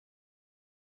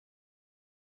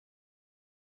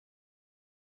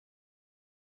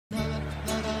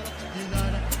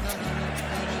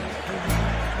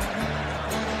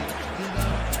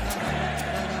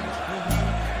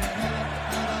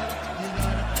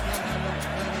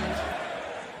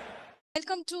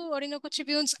to Orinoco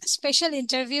Tribune's special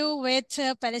interview with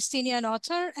Palestinian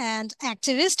author and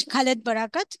activist Khaled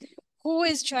Barakat, who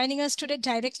is joining us today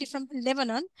directly from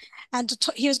Lebanon. And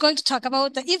he is going to talk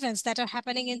about the events that are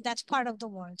happening in that part of the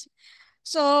world.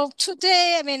 So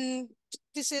today,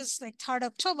 this is like 3rd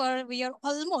October. We are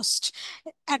almost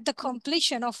at the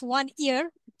completion of 1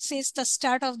 year since the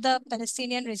start of the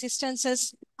Palestinian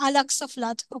Resistance's Al-Aqsa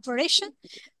Flood operation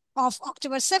of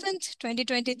October 7th,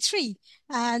 2023.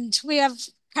 And we have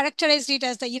characterized it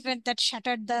as the event that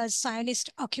shattered the Zionist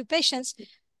occupation's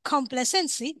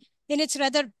complacency in its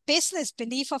rather baseless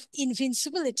belief of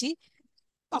invincibility,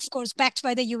 of course, backed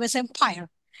by the US empire.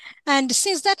 And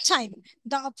since that time,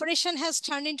 the operation has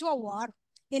turned into a war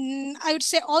in, I would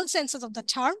say, all senses of the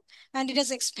term, and it has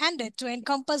expanded to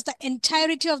encompass the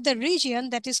entirety of the region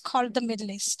that is called the Middle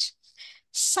East.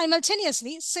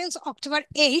 Simultaneously, since October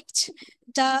 8th,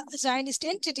 the Zionist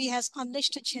entity has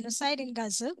unleashed a genocide in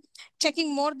Gaza,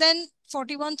 taking more than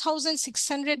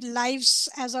 41,600 lives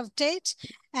as of date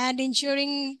and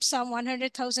injuring some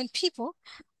 100,000 people,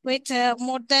 with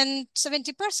more than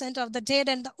 70% of the dead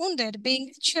and the wounded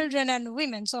being children and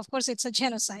women. So, of course, it's a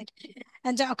genocide.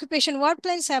 And the occupation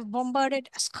warplanes have bombarded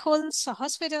schools,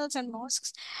 hospitals, and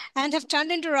mosques, and have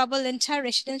turned into rubble entire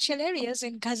residential areas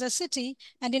in Gaza City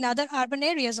and in other urban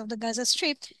areas of the Gaza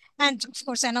Strip, and of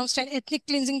course announced an ethnic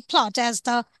cleansing plot as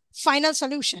the final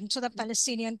solution to the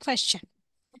Palestinian question.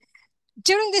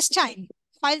 During this time,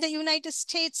 while the United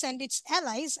States and its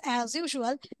allies, as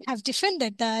usual, have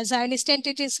defended the Zionist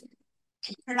entity's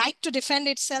right to defend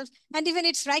itself and even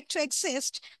its right to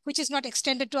exist, which is not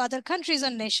extended to other countries or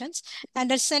nations,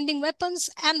 and are sending weapons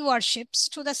and warships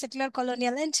to the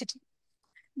settler-colonial entity.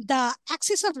 The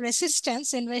Axis of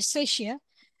Resistance in West Asia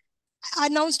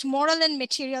announced moral and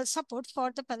material support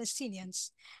for the Palestinians.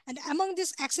 And among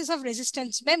these Axis of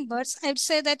Resistance members, I would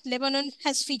say that Lebanon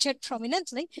has featured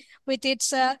prominently with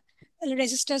its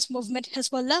resistance movement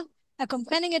Hezbollah,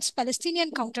 accompanying its Palestinian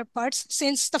counterparts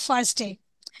since the first day.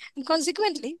 And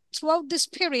consequently, throughout this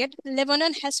period,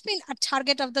 Lebanon has been a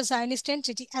target of the Zionist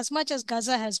entity as much as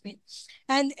Gaza has been.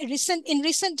 And in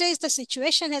recent days, the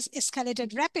situation has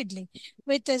escalated rapidly,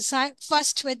 with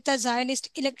first with the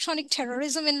Zionist electronic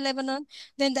terrorism in Lebanon,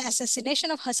 then the assassination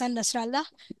of Hassan Nasrallah,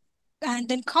 and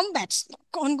then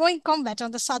ongoing combat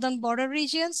on the southern border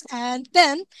regions, and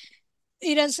then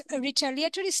Iran's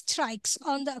retaliatory strikes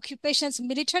on the occupation's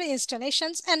military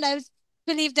installations, and I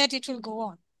believe that it will go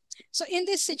on. So in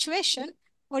this situation,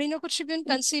 Orinoco Tribune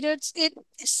considers it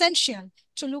essential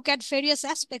to look at various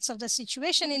aspects of the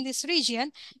situation in this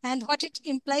region and what it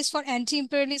implies for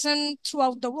anti-imperialism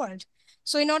throughout the world.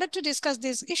 So in order to discuss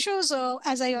these issues,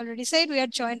 as I already said, we are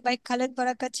joined by Khaled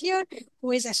Barakat here,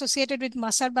 who is associated with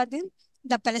Masar Badil,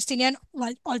 the Palestinian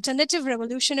Alternative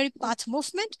Revolutionary Path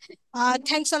Movement.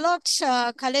 Thanks a lot,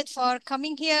 Khaled, for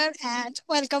coming here, and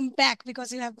welcome back,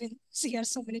 because you have been here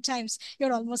so many times.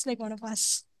 You're almost like one of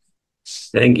us.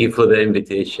 Thank you for the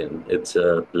invitation. It's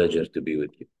a pleasure to be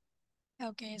with you.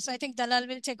 Okay, so I think Dalal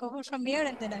will take over from here,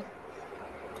 and then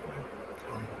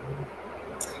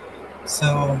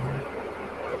So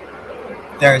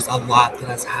there's a lot that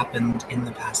has happened in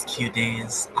the past few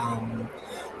days.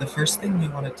 The first thing we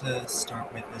wanted to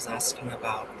start with is asking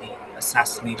about the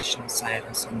assassination of Sayyed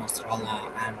Hassan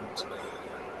Nasrallah and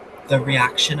the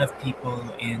reaction of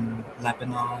people in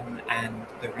Lebanon and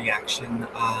the reaction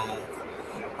of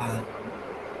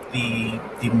the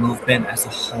movement as a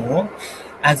whole,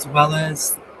 as well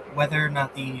as whether or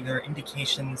not there are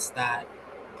indications that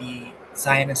the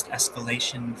Zionist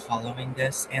escalation following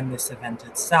this and this event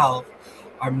itself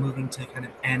are moving to kind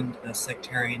of end the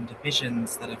sectarian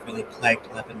divisions that have really plagued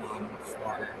Lebanon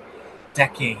for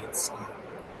decades.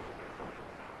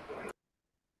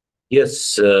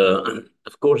 Yes,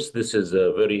 of course, this is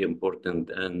a very important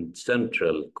and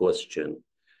central question.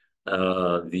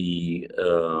 The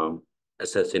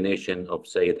assassination of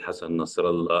Sayyid Hassan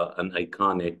Nasrallah, an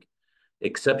iconic,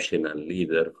 exceptional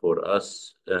leader for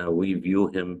us. We view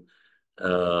him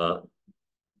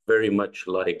very much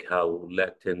like how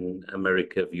Latin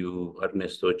America view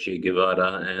Ernesto Che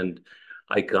Guevara and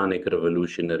iconic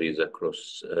revolutionaries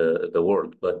across the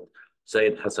world. But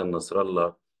Sayyid Hassan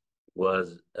Nasrallah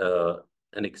was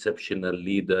an exceptional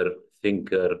leader,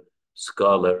 thinker,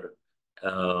 scholar,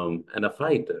 and a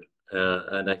fighter.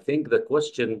 And I think the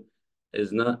question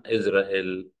is not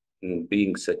Israel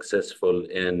being successful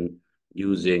in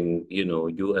using,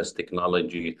 U.S.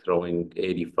 technology, throwing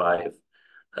 85,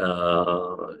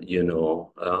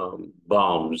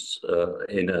 bombs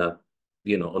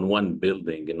on one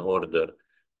building in order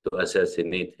to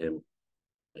assassinate him.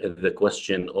 The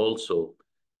question also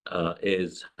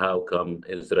is how come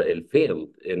Israel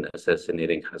failed in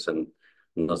assassinating Hassan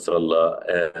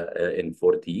Nasrallah in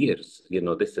 40 years. You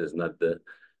know, this is not the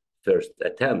first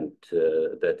attempt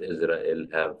that Israel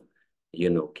have, you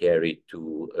know, carried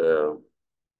to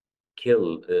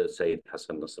kill Sayyed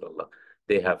Hassan Nasrallah.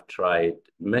 They have tried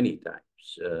many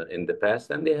times in the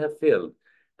past, and they have failed.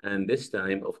 And this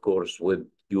time, of course, with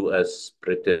US,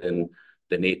 Britain,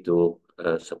 the NATO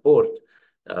support,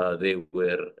 they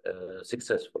were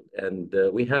successful. And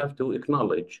we have to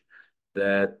acknowledge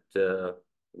that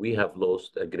we have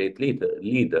lost a great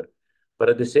leader. But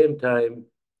at the same time,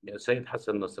 Sayyid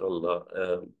Hassan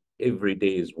Nasrallah, every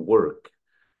day's work,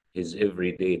 his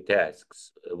everyday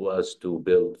tasks was to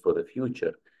build for the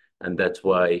future. And that's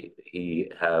why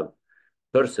he have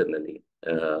personally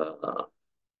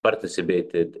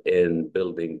participated in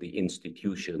building the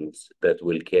institutions that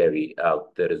will carry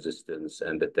out the resistance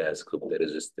and the task of the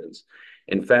resistance.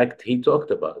 In fact, he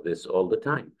talked about this all the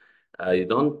time. I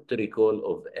don't recall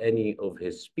of any of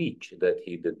his speech that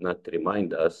he did not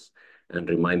remind us and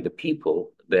remind the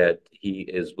people that he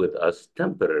is with us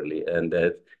temporarily and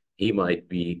that he might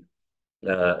be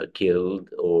killed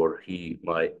or he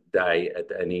might die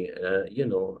at any,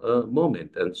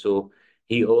 moment. And so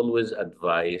he always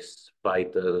advised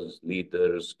fighters,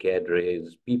 leaders,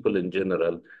 cadres, people in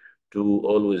general to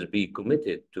always be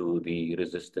committed to the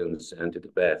resistance and to the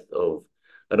path of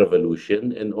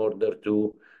revolution in order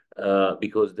to,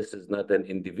 because this is not an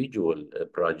individual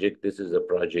project, this is a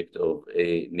project of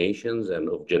nations and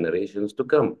of generations to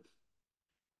come.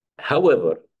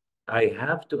 However, I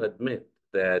have to admit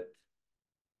that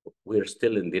we're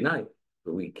still in denial.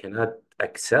 We cannot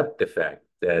accept the fact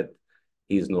that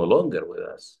he's no longer with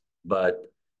us. But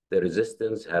the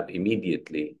resistance have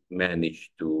immediately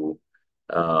managed to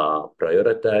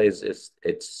prioritize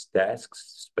its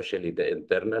tasks, especially the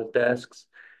internal tasks.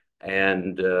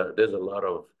 And there's a lot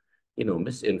of,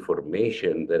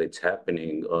 misinformation that it's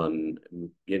happening on,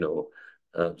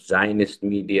 Zionist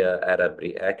media, Arab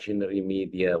reactionary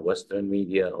media, Western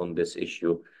media on this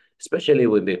issue, especially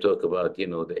when they talk about, the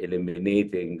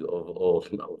eliminating of all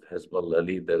of Hezbollah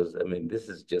leaders. I mean, this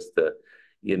is just a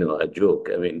joke.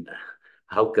 I mean,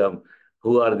 how come,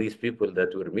 who are these people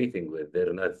that we're meeting with?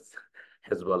 They're not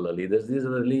Hezbollah leaders. These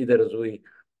are the leaders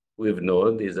we've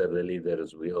known. These are the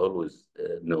leaders we always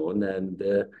known, and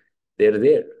they're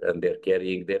there and they're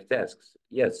carrying their tasks.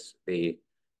 Yes, they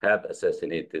have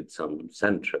assassinated some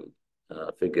central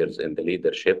figures in the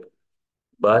leadership,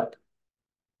 but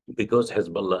because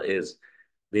Hezbollah is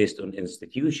based on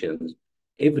institutions,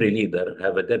 every leader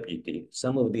have a deputy.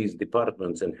 Some of these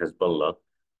departments in Hezbollah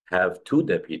have 2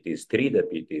 deputies, 3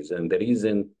 deputies. And the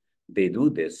reason they do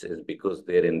this is because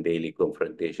they're in daily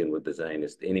confrontation with the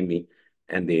Zionist enemy.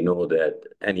 And they know that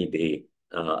any day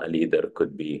a leader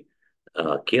could be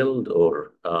killed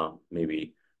or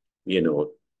maybe,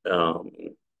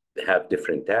 have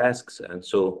different tasks. And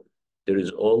so there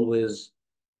is always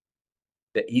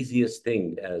the easiest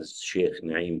thing, as Sheikh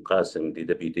Naim Qasim, the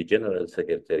Deputy General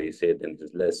Secretary, said in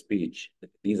his last speech,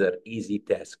 these are easy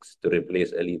tasks to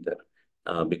replace a leader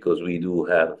because we do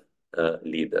have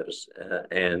leaders.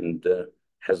 And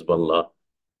Hezbollah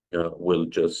will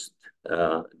just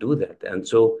do that. And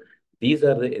so these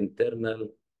are the internal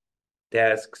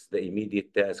tasks, the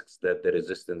immediate tasks that the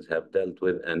resistance have dealt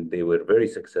with, and they were very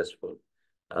successful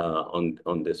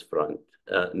on this front.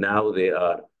 Now they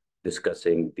are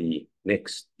discussing the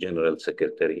next General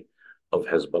Secretary of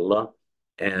Hezbollah,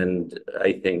 and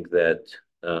I think that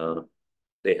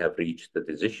they have reached the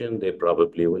decision. They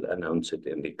probably will announce it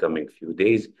in the coming few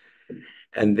days.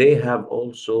 And they have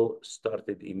also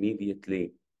started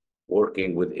immediately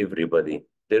working with everybody.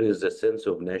 There is a sense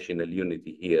of national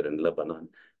unity here in Lebanon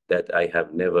that I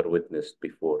have never witnessed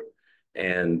before.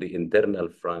 And the internal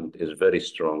front is very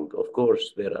strong. Of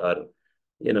course, there are,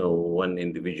 one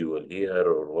individual here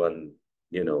or one,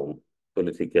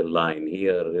 political line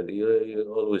here.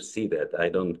 You always see that. I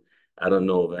don't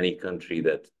know of any country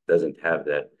that doesn't have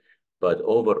that. But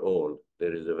overall,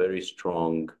 there is a very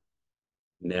strong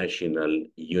national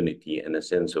unity and a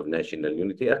sense of national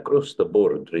unity across the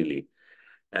board, really.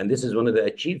 And this is one of the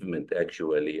achievements,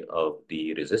 actually, of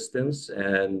the resistance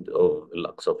and of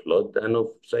Al-Aqsa Flood and of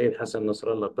Sayyid Hassan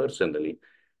Nasrallah personally.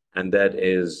 And that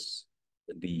is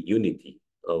the unity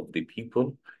of the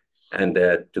people, and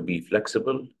that to be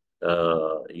flexible,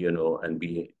 and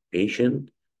be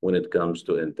patient when it comes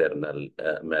to internal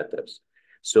matters.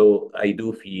 So I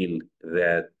do feel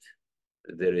that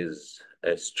there is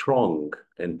a strong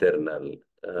internal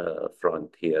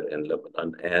front here in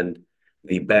Lebanon, and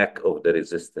the back of the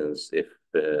resistance, if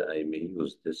I may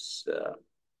use this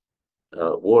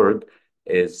word,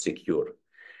 is secure.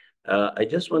 I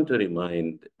just want to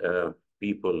remind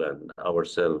people and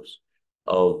ourselves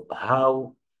of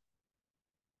how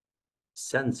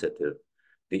sensitive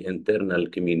the internal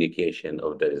communication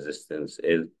of the resistance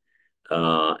is,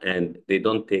 and they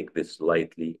don't take this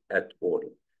lightly at all.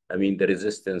 I mean, the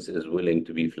resistance is willing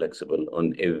to be flexible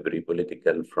on every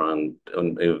political front,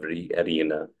 on every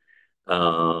arena,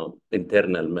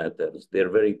 internal matters. They're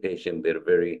very patient. They're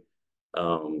very,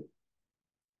 um,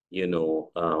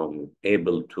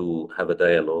 able to have a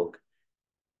dialogue.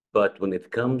 But when it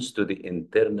comes to the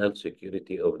internal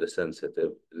security of the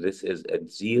sensitive, this is a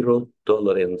zero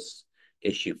tolerance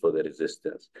issue for the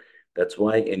resistance. That's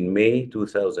why in May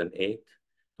 2008, it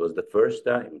was the first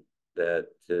time that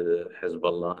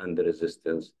Hezbollah and the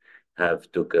resistance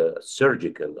have took a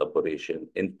surgical operation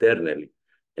internally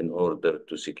in order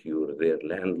to secure their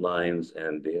landlines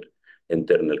and their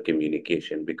internal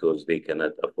communication, because they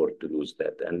cannot afford to lose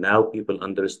that. And now people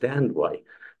understand why.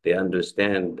 They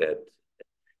understand that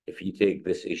if you take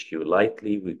this issue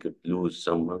lightly, we could lose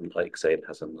someone like Sayyed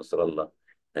Hassan Nasrallah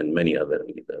and many other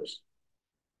leaders.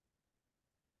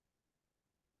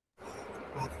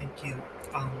 Well, thank you.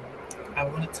 I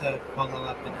wanted to follow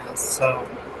up and ask, so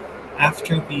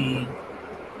after the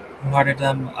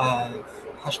martyrdom of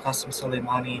Haj Qasem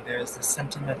Soleimani, there's the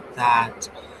sentiment that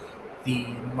the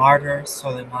martyr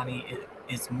Soleimani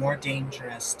is more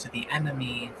dangerous to the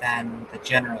enemy than the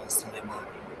general Soleimani.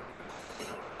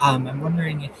 I'm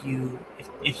wondering if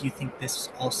you think this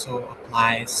also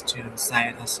applies to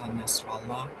Sayyed Hassan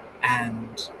Nasrallah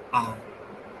and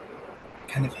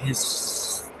kind of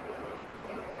his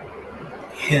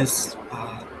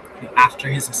after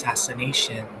his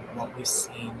assassination, what we've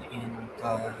seen in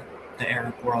the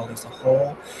Arab world as a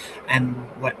whole, and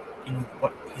what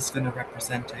he's going to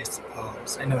represent, I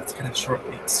suppose. I know it's kind of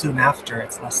shortly, soon after.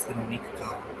 It's less than a week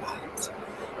ago, but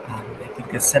I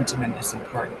think this sentiment is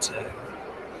important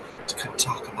to kind of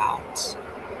talk about.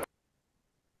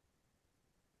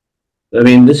 I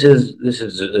mean, this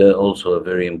is also a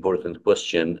very important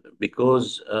question,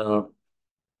 because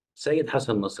Sayyid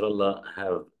Hassan Nasrallah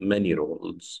have many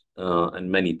roles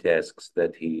and many tasks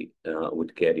that he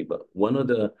would carry. But one of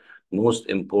the most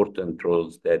important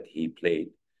roles that he played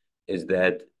is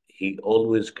that he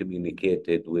always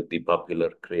communicated with the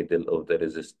popular cradle of the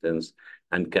resistance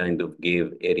and kind of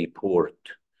gave a report,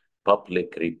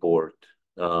 public report,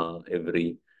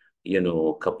 every,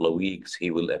 couple of weeks he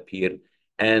will appear.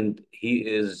 And he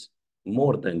is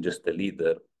more than just a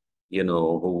leader,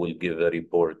 who will give a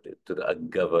report to the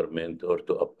government or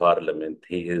to a parliament.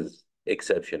 He is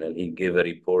exceptional. He gave a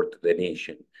report to the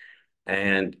nation.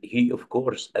 And he, of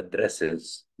course,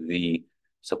 addresses the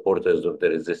supporters of the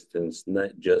resistance,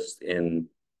 not just in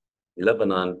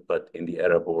Lebanon, but in the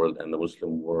Arab world and the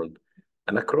Muslim world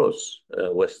and across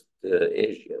West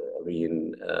Asia. I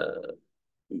mean,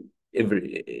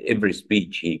 every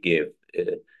speech he gave,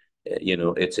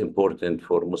 it's important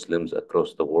for Muslims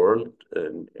across the world,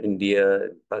 in India,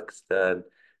 in Pakistan,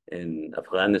 in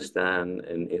Afghanistan,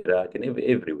 in Iraq, and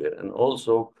everywhere. And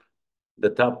also the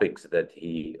topics that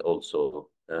he also,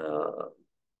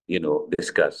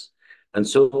 discuss. And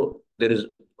so there is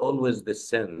always this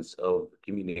sense of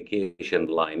communication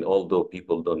line, although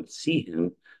people don't see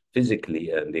him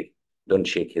physically and they don't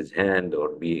shake his hand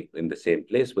or be in the same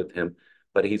place with him,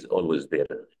 but he's always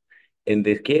there. In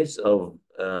the case of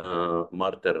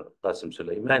martyr Qasem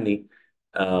Soleimani,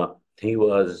 he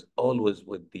was always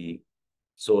with the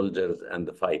soldiers and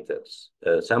the fighters,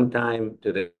 sometime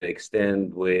to the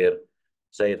extent where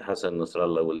Sayyid Hassan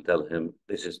Nasrallah will tell him,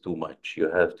 this is too much, you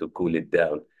have to cool it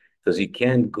down, because you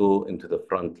can't go into the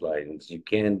front lines. You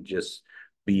can't just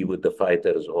be with the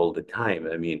fighters all the time.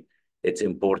 I mean, it's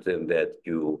important that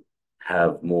you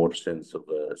have more sense of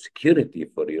security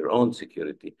for your own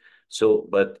security. So,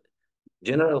 but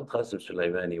General Qasem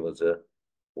Soleimani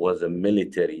was a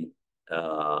military,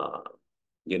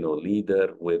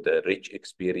 leader with a rich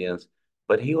experience,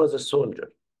 but he was a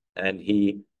soldier, and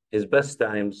his best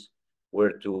times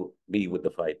were to be with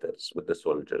the fighters, with the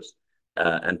soldiers,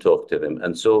 and talk to them.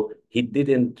 And so he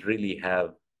didn't really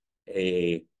have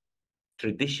a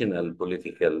traditional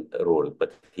political role,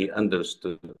 but he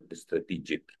understood the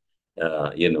strategic,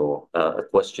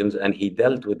 questions, and he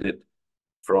dealt with it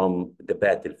from the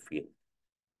battlefield.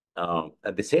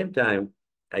 At the same time,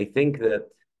 I think that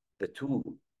the two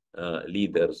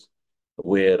leaders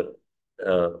were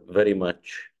very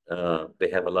much, they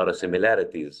have a lot of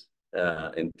similarities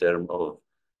in terms of,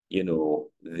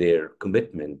 their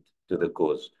commitment to the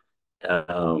cause.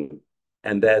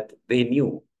 And that they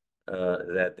knew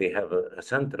that they have a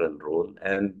central role,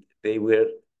 and they were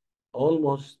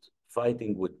almost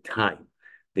fighting with time.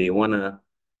 They want to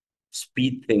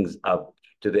speed things up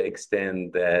to the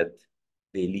extent that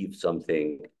they leave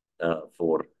something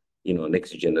for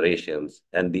next generations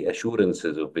and the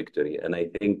assurances of victory. And I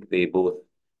think they both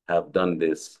have done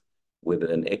this with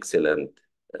an excellent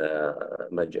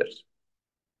measures.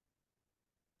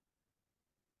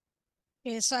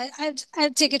 Okay, so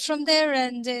I'll take it from there,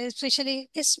 and especially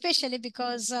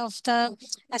because of the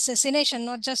assassination,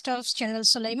 not just of General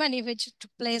Soleimani, which took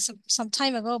place some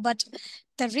time ago, but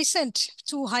the recent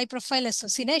two high-profile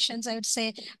assassinations, I would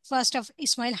say, first of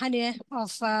Ismail Haniyeh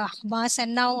of Hamas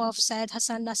and now of Sayyed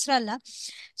Hassan Nasrallah.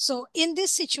 So in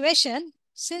this situation,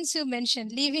 since you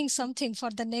mentioned leaving something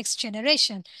for the next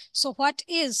generation, so what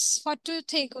do you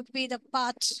think would be the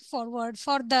path forward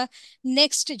for the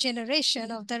next generation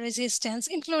of the resistance,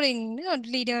 including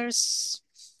leaders,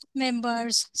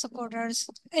 members, supporters,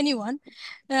 anyone,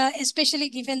 especially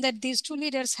given that these two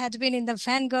leaders had been in the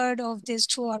vanguard of these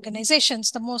two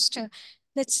organizations, the most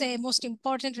let's say most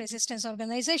important resistance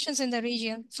organizations in the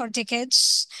region for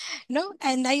decades.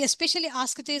 And I especially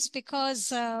ask this because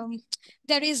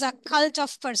there is a cult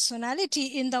of personality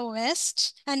in the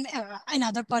West and in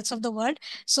other parts of the world.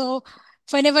 So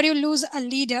whenever you lose a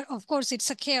leader, of course, it's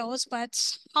a chaos, but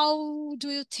how do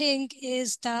you think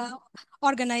is the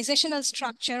organizational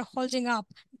structure holding up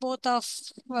both of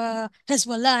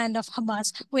Hezbollah and of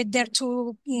Hamas with their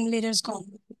two leaders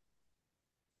gone?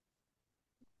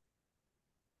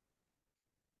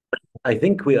 I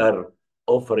think we are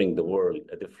offering the world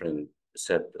a different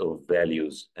set of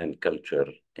values and culture,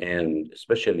 and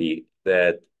especially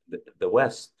that the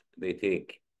West, they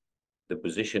take the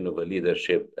position of a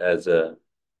leadership as a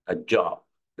job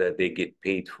that they get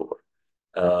paid for,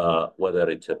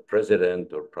 whether it's a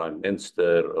president or prime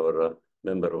minister or a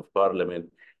member of parliament.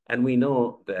 And we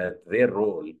know that their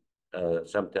role,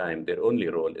 sometimes their only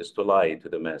role, is to lie to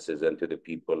the masses and to the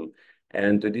people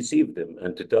and to deceive them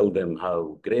and to tell them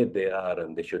how great they are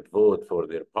and they should vote for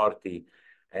their party.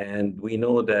 And we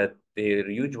know that they're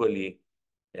usually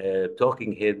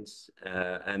talking heads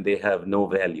and they have no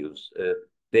values.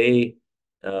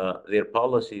 Their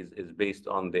policies is based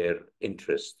on their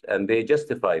interest, and they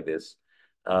justify this,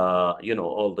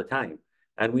 all the time.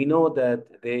 And we know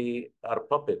that they are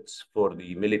puppets for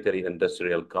the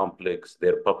military-industrial complex.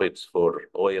 They're puppets for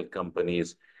oil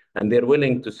companies, and they're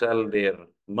willing to sell their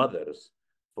mothers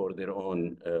for their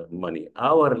own money.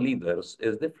 Our leaders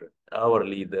is different. Our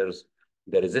leaders,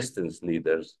 the resistance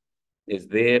leaders, is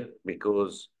there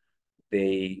because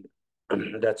they.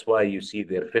 That's why you see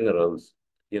their funerals.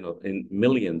 In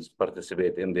millions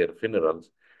participate in their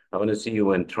funerals. I want to see you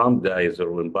when Trump dies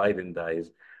or when Biden dies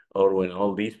or when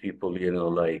all these people,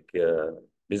 like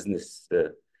business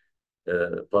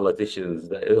politicians,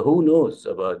 who knows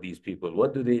about these people?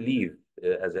 What do they leave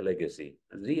as a legacy?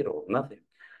 Zero, nothing.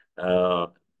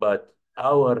 But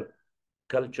our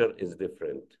culture is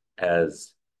different.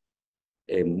 As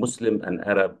a Muslim and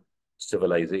Arab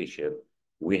civilization,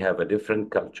 we have a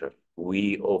different culture.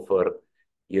 We offer,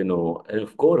 and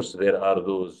of course, there are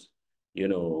those,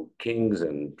 kings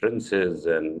and princes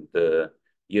and,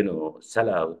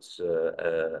 sellouts,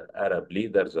 Arab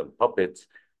leaders and puppets.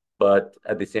 But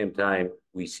at the same time,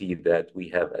 we see that we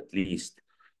have at least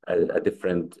a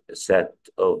different set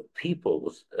of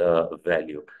people's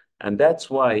value. And that's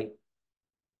why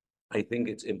I think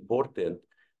it's important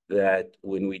that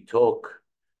when we talk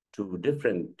to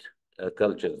different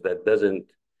cultures that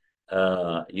doesn't,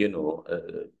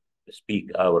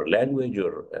 speak our language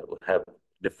or have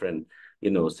different,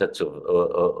 sets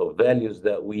of values,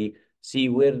 that we see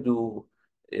where do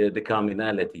the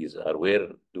commonalities are, where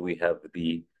do we have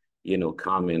the,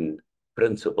 common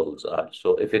principles are.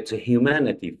 So if it's a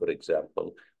humanity, for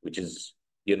example, which is,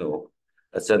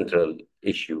 a central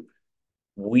issue,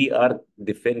 we are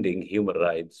defending human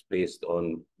rights based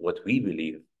on what we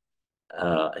believe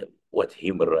what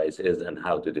human rights is and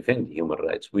how to defend human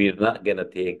rights. We're not going to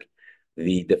take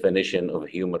the definition of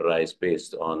human rights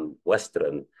based on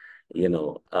Western,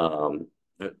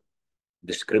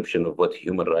 description of what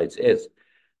human rights is.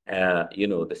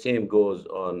 The same goes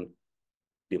on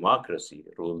democracy,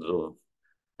 rules of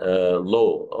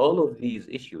law, all of these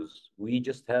issues. We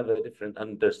just have a different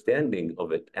understanding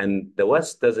of it. And the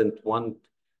West doesn't want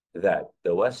that.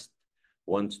 The West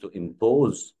wants to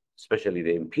impose, especially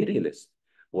the imperialists,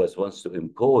 wants to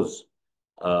impose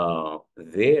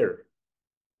their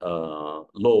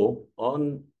law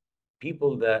on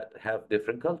people that have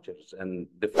different cultures and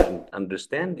different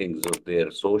understandings of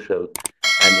their social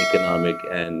and economic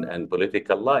and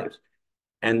political lives.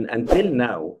 And until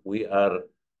now, we are,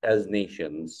 as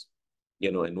nations,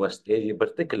 in West Asia,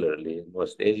 particularly in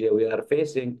West Asia, we are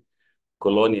facing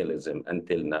colonialism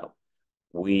until now.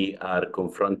 we are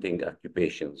confronting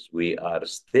occupations. We are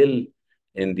still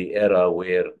in the era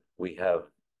where we have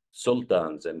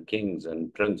sultans and kings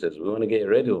and princes. We want to get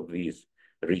rid of these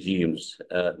regimes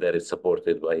that is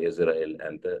supported by Israel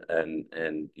and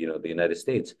the United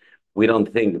States. We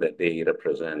don't think that they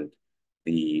represent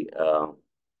the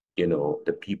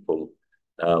the people.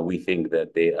 We think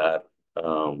that they are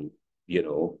the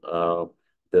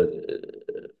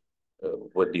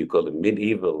what do you call it,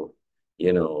 medieval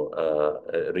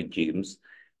regimes,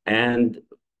 and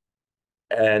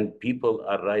people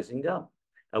are rising up.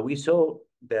 And we saw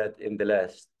that in the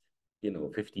last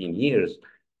 15 years,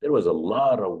 there was a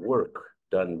lot of work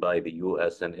done by the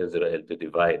US and Israel to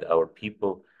divide our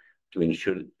people, to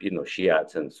ensure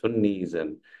Shiites and Sunnis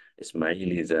and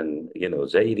Ismailis and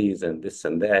Zaydis and this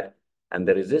and that. And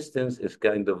the resistance is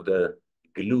kind of the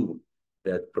glue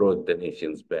that brought the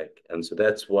nations back. And so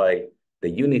that's why the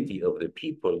unity of the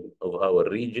people of our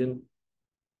region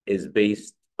is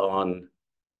based on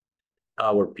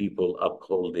our people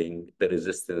upholding the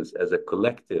resistance as a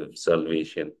collective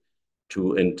salvation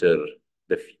to enter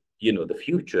the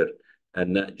future,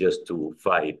 and not just to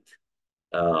fight.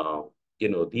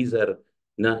 These are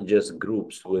not just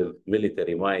groups with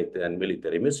military might and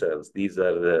military missiles. These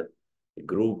are the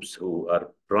groups who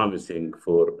are promising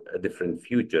for a different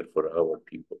future for our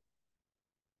people.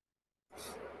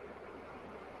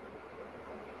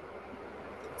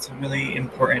 It's a really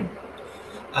important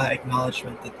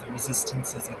acknowledgement that the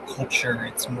resistance is a culture.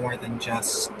 It's more than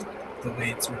just the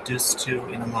way it's reduced to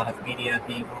in a lot of media,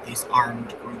 being all these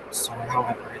armed groups or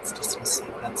however it's dismissed.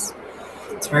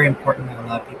 It's very important that a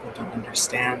lot of people don't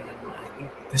understand, and I think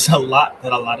there's a lot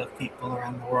that a lot of people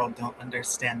around the world don't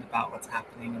understand about what's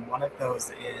happening. And one of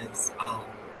those is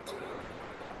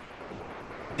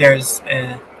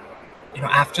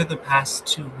after the past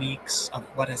 2 weeks of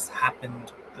what has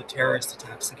happened, the terrorist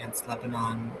attacks against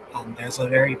Lebanon, there's a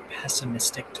very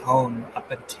pessimistic tone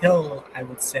up until, I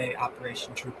would say,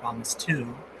 Operation True Promise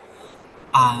 2.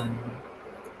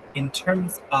 In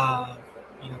terms of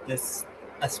this,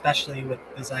 especially with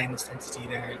the Zionist entity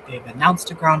there, they've announced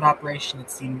a ground operation.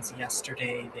 It seems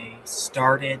yesterday they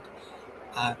started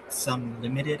some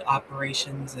limited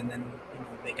operations, and then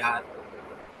they got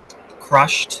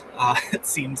crushed. It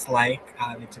seems like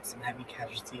they took some heavy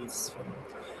casualties from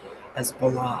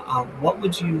Hezbollah. What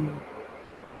would you,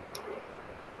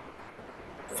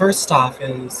 first off,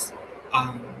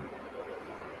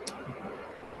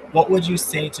 what would you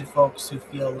say to folks who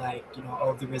feel like,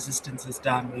 oh, the resistance is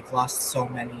done, we've lost so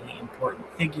many important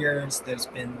figures, there's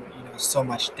been, so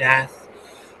much death,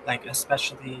 like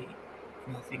especially,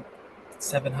 I think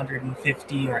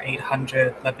 750 or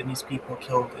 800 Lebanese people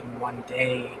killed in one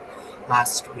day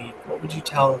last week. What would you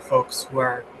tell folks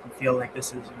who feel like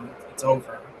this is, it's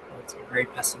over, or it's very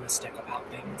pessimistic about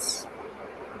things?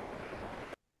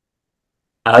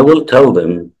 I will tell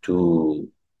them to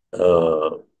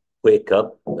wake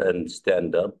up and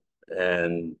stand up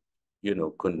and,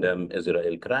 condemn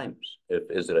Israel crimes. If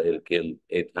Israel killed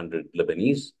 800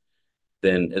 Lebanese,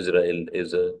 then Israel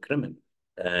is a criminal,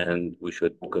 and we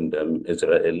should condemn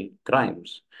Israel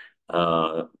crimes.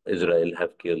 Israel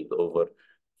have killed over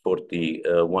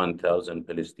 41,000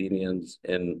 Palestinians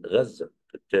in Gaza,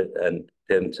 and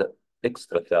 10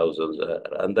 extra thousands are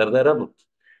under the rubble.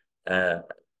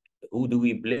 Who do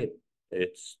we blame?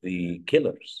 It's the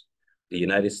killers, the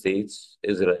United States,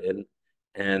 Israel,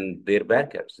 and their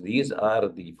backers. These are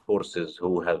the forces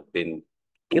who have been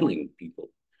killing people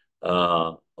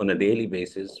on a daily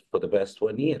basis for the past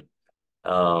 1 year,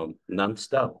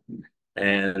 nonstop.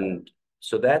 And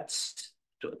so that's,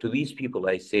 to these people,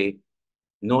 I say,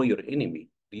 know your enemy.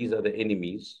 These are the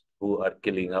enemies who are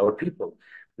killing our people.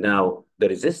 Now, the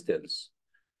resistance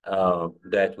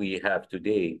that we have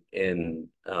today in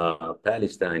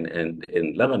Palestine and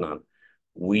in Lebanon,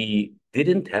 we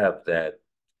didn't have that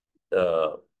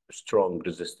strong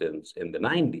resistance in the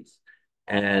 90s.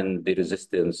 And the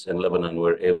resistance in Lebanon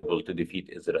were able to defeat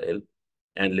Israel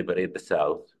and liberate the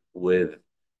South with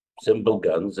simple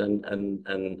guns and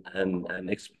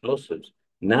explosives.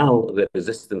 Now the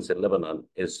resistance in Lebanon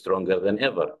is stronger than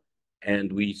ever.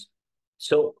 And we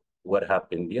saw what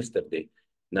happened yesterday.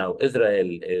 Now,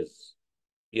 Israel is,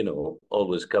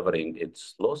 always covering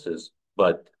its losses,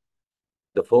 but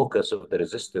the focus of the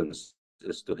resistance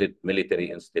is to hit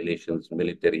military installations,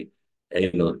 military,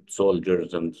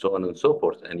 soldiers, and so on and so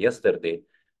forth. And yesterday,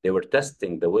 they were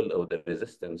testing the will of the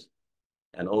resistance,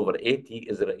 and over 80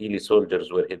 Israeli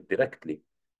soldiers were hit directly.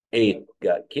 8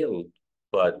 got killed,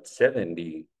 but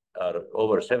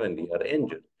over 70 are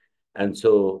injured. And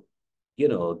so,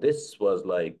 this was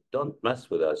like, don't mess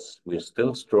with us. We're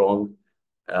still strong.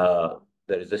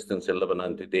 the resistance in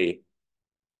Lebanon today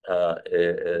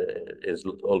is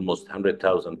almost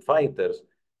 100,000 fighters,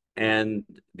 and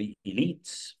the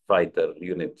elite fighter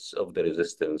units of the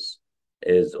resistance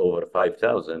is over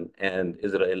 5,000, and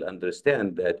Israel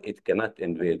understands that it cannot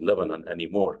invade Lebanon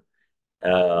anymore.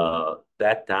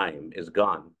 That time is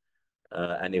gone.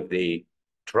 And if they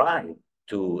try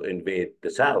to invade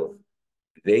the south,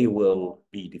 they will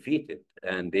be defeated,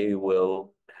 and they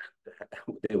will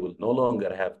no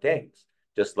longer have tanks,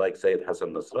 just like Sayyed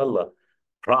Hassan Nasrallah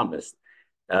promised.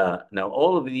 Now,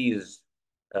 all of these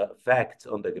facts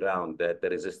on the ground that the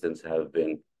resistance have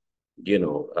been,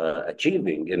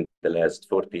 achieving in the last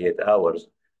 48 hours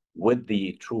with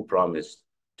the True Promise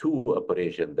 2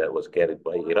 operation that was carried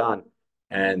by Iran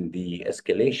and the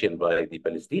escalation by the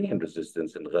Palestinian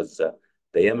resistance in Gaza,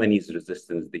 the Yemenis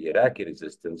resistance, the Iraqi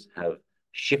resistance have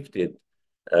shifted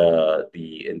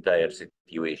the entire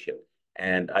situation.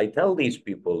 And I tell these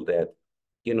people that,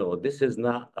 this is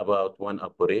not about one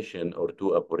operation or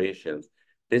two operations.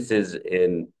 This is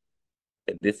in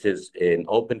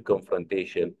open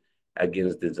confrontation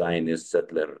against the Zionist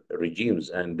settler regimes.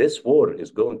 And this war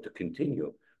is going to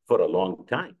continue for a long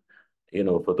time.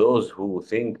 For those who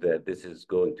think that this is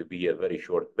going to be a very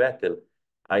short battle,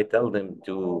 I tell them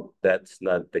that's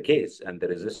not the case. And the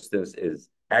resistance is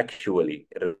actually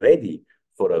ready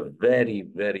for a very,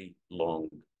 very long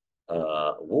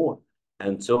war.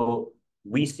 And so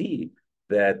we see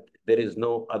that there is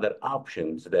no other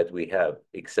options that we have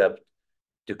except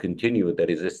to continue the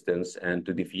resistance and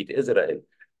to defeat Israel,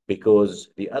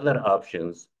 because the other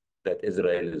options that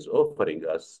Israel is offering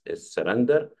us is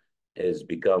surrender,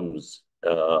 becomes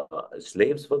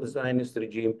slaves for the Zionist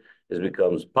regime,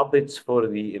 becomes puppets for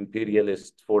the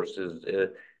imperialist forces,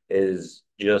 is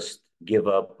just give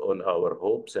up on our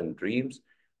hopes and dreams,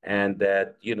 and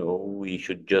that, we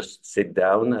should just sit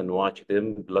down and watch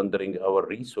them plundering our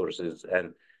resources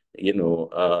and,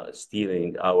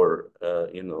 stealing our,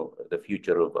 the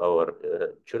future of our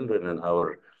children and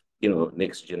our,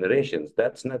 next generations.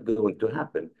 That's not going to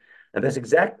happen. And that's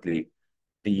exactly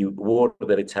the war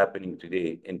that is happening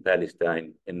today in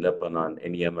Palestine, in Lebanon,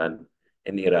 in Yemen,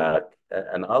 in Iraq,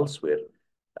 and elsewhere.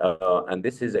 And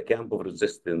this is a camp of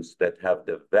resistance that have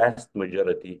the vast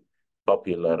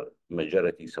popular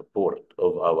majority support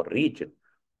of our region.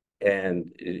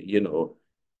 And,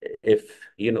 if,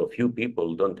 few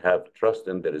people don't have trust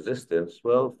in the resistance,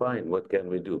 well, fine, what can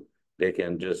we do? They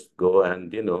can just go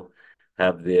and,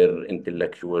 have their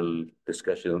intellectual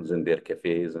discussions in their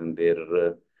cafes and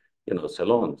their,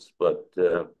 salons. But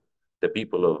the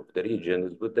people of the region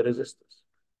is with the resistance.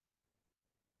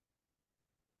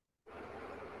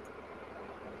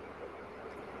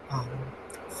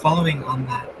 Following on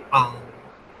that,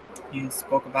 you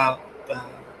spoke about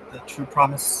the True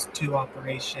Promise 2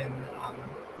 operation.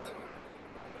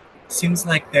 Seems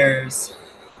like there's,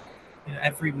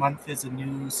 every month is a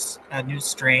new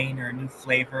strain or a new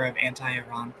flavor of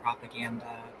anti-Iran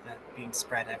propaganda that being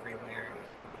spread everywhere.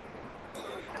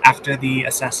 After the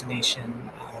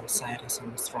assassination of Sayyed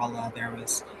Hassan Nasrallah, there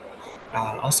was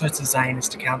all sorts of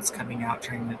Zionist accounts coming out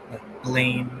trying to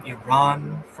blame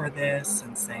Iran for this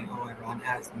and saying, oh, Iran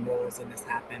has moles in this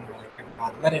happen, or like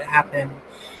Iran let it happen.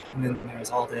 And then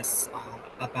there's all this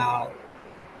about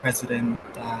President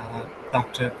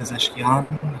Dr.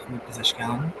 Mahmoud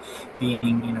Pezeshkian,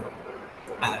 being,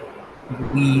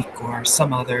 weak or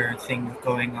some other thing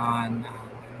going on.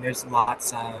 And there's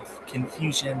lots of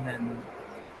confusion. And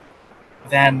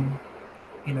then,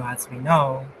 as we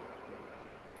know,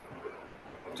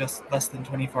 just less than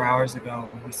 24 hours ago,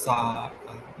 we saw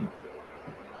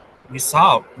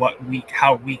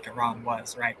how weak Iran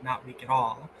was, right? Not weak at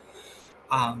all.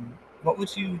 What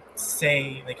would you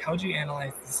say, how would you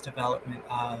analyze this development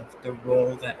of the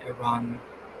role that Iran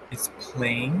is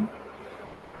playing,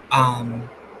 and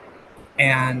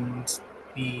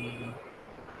the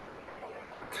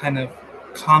kind of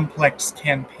complex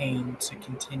campaign to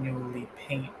continually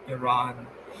paint Iran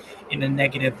in a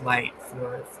negative light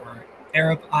for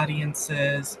Arab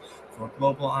audiences, for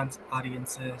global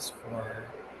audiences, for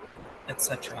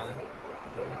etc.?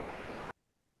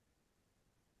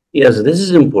 Yes, this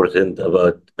is important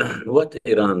about what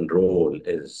Iran's role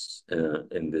is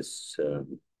in this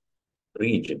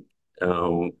region,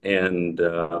 and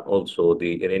also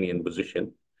the Iranian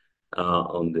position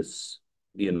on this,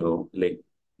 late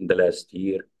in the last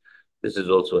year. This is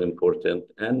also important.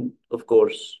 And of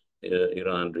course,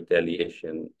 Iran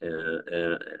retaliation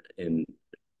in,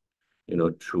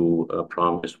 True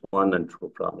Promise 1 and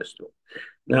True Promise 2.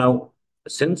 Now,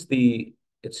 since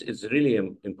it's really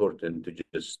important to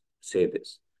just say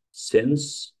this.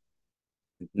 Since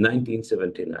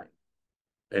 1979,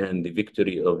 and the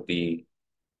victory of the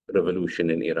revolution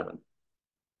in Iran.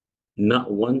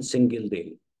 Not one single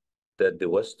day that the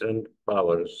Western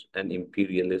powers and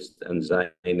imperialist and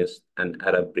Zionist and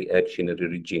Arab reactionary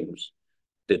regimes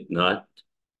did not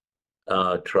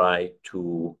try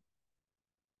to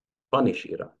punish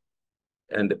Iran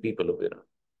and the people of Iran.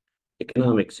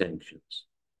 Economic sanctions,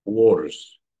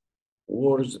 wars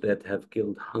that have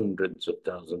killed hundreds of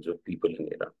thousands of people in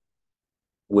Iran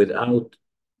without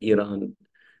Iran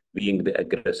being the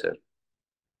aggressor.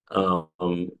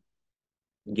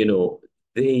 You know,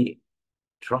 they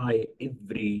try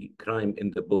every crime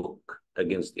in the book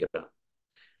against Iran.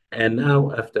 And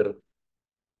now, after,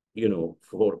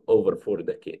 for over 4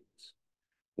 decades,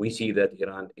 we see that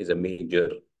Iran is a major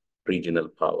regional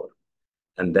power.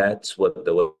 And that's what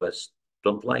the West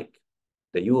don't like.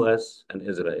 The US and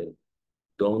Israel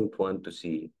don't want to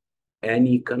see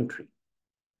any country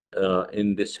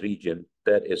in this region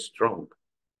that is strong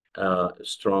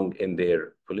in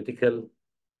their political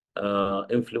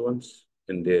influence,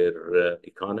 in their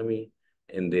economy,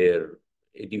 in their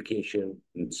education,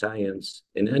 in science,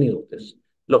 in any of this.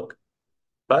 Look,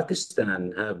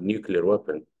 Pakistan have nuclear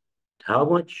weapon. How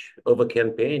much of a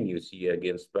campaign you see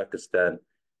against Pakistan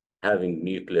having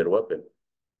nuclear weapon?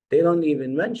 They don't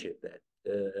even mention that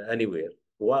anywhere.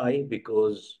 Why?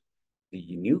 Because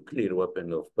the nuclear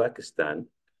weapon of Pakistan,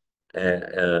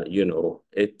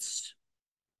 it's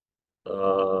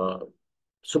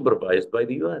supervised by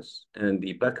the US. And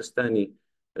the Pakistani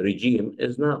regime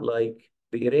is not like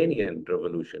the Iranian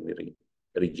revolutionary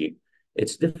regime.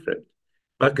 It's different.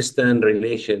 Pakistan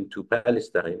relation to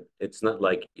Palestine, it's not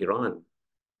like Iran,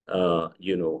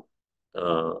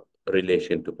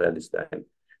 relation to Palestine.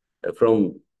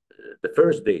 From the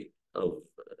first day of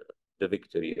the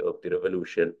victory of the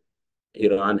revolution,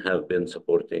 Iran have been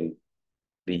supporting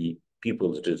the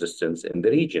people's resistance in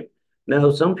the region. Now,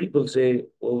 some people say,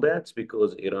 well, that's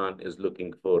because Iran is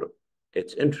looking for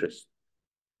its interest.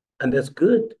 And that's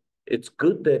good. It's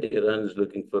good that Iran is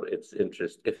looking for its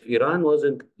interest. If Iran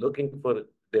wasn't looking for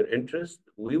their interest,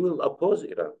 we will oppose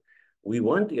Iran. We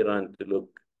want Iran to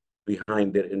look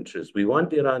behind their interests. We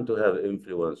want Iran to have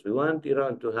influence. We want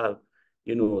Iran to have,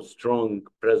 strong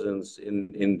presence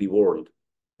in the world.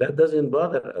 That doesn't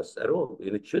bother us at all,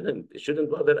 and it shouldn't. It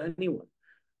shouldn't bother anyone.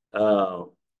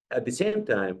 At the same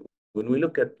time, when we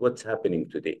look at what's happening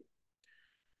today,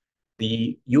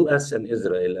 the US and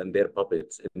Israel and their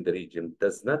puppets in the region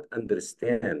does not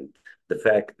understand the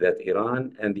fact that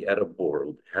Iran and the Arab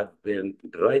world have been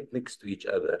right next to each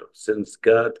other since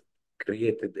God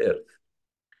created Earth,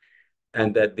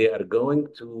 and that they are going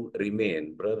to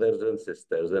remain brothers and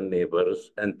sisters and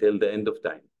neighbors until the end of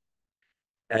time.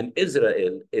 And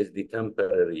Israel is the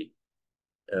temporary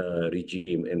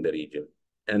regime in the region.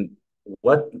 And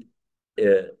what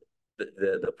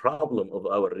the problem of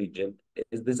our region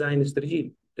is the Zionist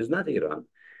regime, is not Iran.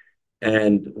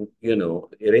 And,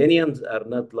 Iranians are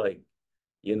not like,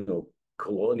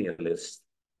 colonialist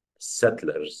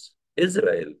settlers.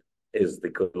 Israel is the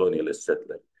colonialist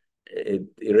settler.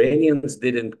 Iranians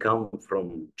didn't come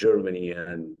from Germany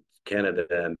and Canada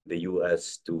and the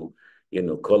US to,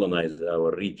 colonize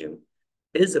our region.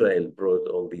 Israel brought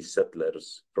all these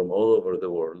settlers from all over the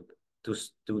world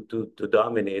to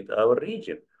dominate our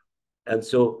region. And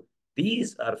so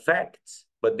these are facts,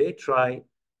 but they try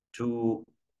to,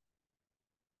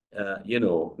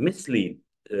 mislead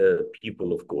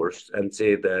people, of course, and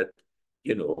say that,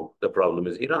 the problem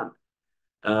is Iran.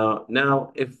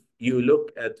 Now, if you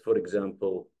look at, for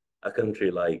example, a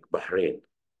country like Bahrain,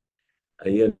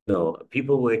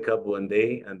 people wake up one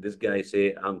day and this guy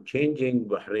say, I'm changing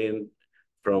Bahrain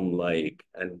from like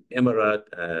an emirate,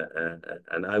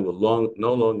 and I will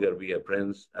no longer be a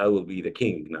prince, I will be the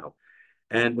king now.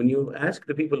 And when you ask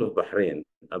the people of Bahrain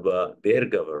about their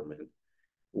government,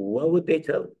 what would they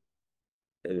tell you?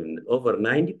 And over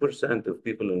 90% of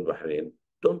people in Bahrain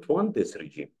don't want this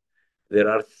regime. There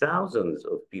are thousands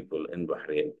of people in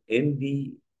Bahrain in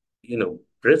the,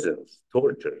 prisons,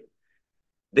 tortured.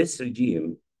 This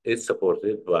regime is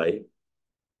supported by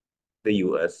the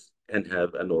US and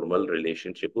have a normal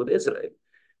relationship with Israel.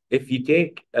 If you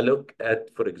take a look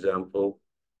at, for example,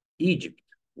 Egypt,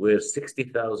 where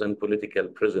 60,000 political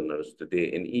prisoners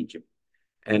today in Egypt,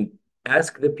 and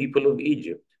ask the people of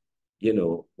Egypt,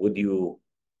 would you,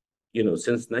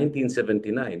 since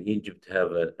 1979, Egypt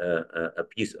have a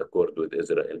peace accord with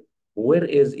Israel. Where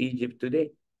is Egypt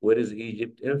today? Where is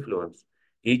Egypt influence?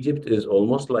 Egypt is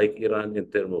almost like Iran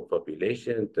in terms of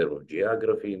population, in terms of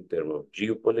geography, in terms of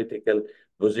geopolitical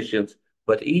positions,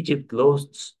 but Egypt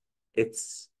lost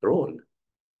its role.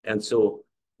 And so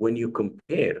when you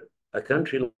compare a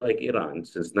country like Iran,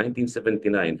 since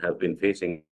 1979, have been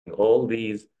facing all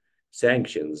these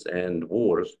sanctions and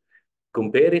wars.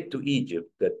 Compare it to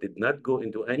Egypt, that did not go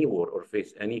into any war or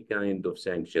face any kind of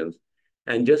sanctions,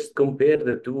 and just compare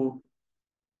the two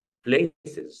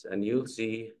places, and you'll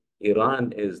see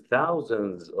Iran is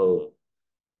thousands of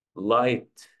light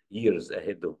years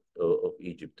ahead of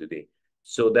Egypt today.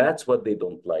 So that's what they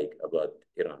don't like about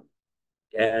Iran.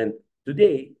 And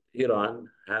today, Iran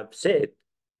have said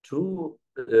to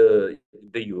the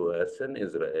US and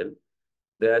Israel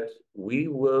that we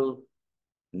will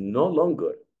no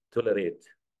longer tolerate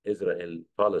Israel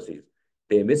policies.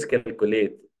 They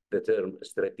miscalculate the term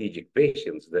strategic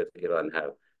patience that Iran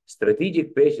have.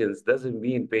 Strategic patience doesn't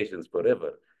mean patience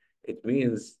forever. It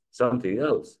means something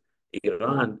else.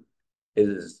 Iran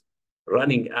is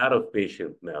running out of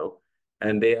patience now,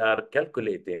 and they are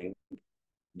calculating,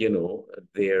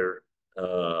 their,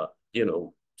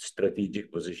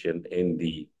 strategic position in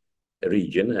the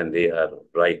region, and they are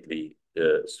rightly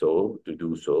so to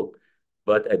do so.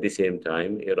 But at the same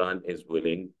time, Iran is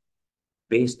willing,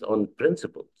 based on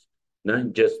principles,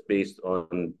 not just based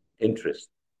on interest,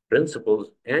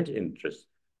 principles and interest,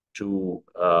 to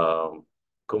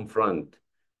confront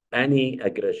any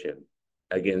aggression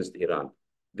against Iran.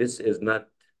 This is not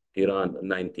Iran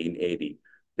 1980.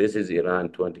 This is Iran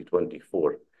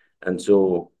 2024. And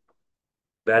so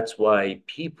that's why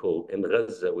people in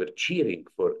Gaza were cheering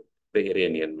for the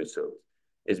Iranian missiles,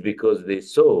 is because they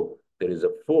saw there is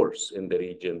a force in the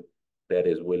region that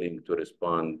is willing to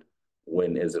respond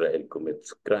when Israel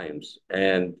commits crimes.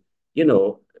 And,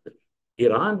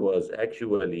 Iran was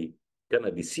actually kind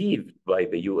of deceived by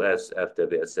the US after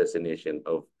the assassination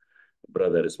of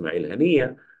brother Ismail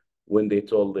Haniyeh, when they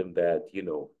told them that,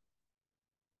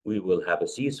 we will have a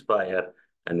ceasefire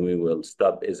and we will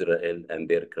stop Israel and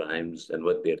their crimes and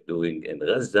what they're doing in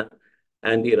Gaza.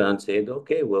 And Iran said,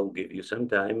 okay, we'll give you some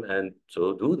time, and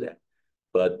so do that.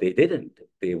 But they didn't.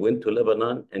 They went to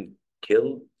Lebanon and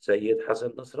killed Sayyed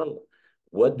Hassan Nasrallah.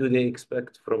 What do they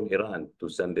expect from Iran? To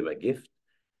send them a gift?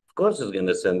 Of course, it's going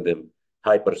to send them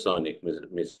hypersonic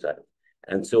missiles.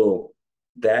 And so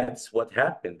that's what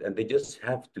happened. And they just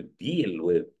have to deal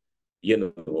with,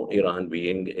 Iran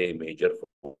being a major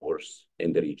force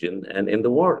in the region and in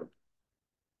the world.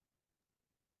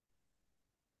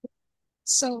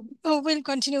 So we'll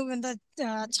continue with the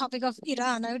topic of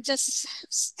Iran. I would just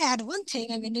add one thing.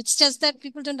 I mean, it's just that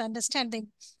people don't understand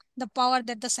the power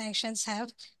that the sanctions have.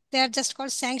 They are just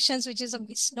called sanctions, which is a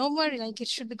misnomer. Like, it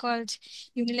should be called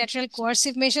unilateral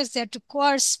coercive measures. They're to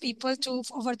coerce people to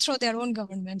overthrow their own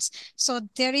governments. So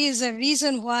there is a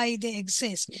reason why they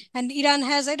exist. And Iran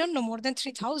has, I don't know, more than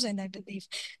 3,000, I believe.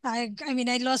 I mean,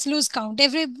 I lose count.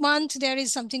 Every month there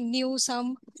is something new,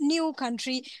 some new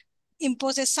country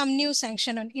imposes some new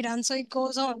sanction on Iran, so it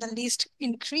goes on, the list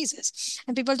increases,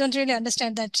 and people don't really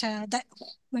understand that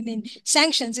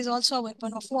sanctions is also a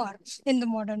weapon of war in the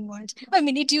modern world. I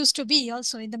mean, it used to be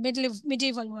also in the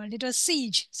medieval world. It was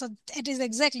siege, so it is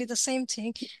exactly the same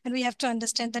thing, and we have to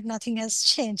understand that nothing has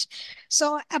changed.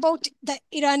 So about the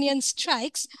Iranian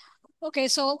strikes. Okay,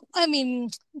 so I mean,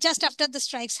 just after the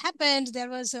strikes happened, there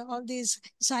was all these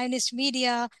Zionist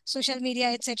media, social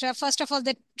media, etc. First of all,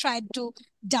 they tried to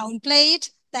downplay it,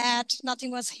 that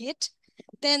nothing was hit.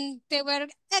 Then they were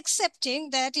accepting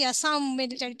that, yeah, some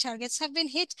military targets have been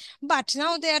hit, but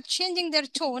now they are changing their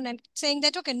tone and saying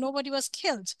that, okay, nobody was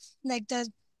killed, like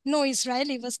no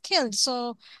Israeli was killed.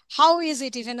 So how is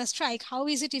it even a strike? How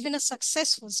is it even a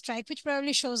successful strike? Which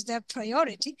probably shows their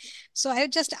priority. So I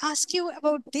would just ask you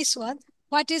about this one.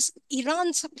 What is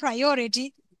Iran's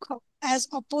priority as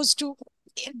opposed to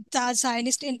the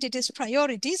Zionist entity's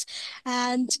priorities?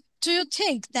 And do you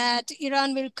think that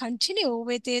Iran will continue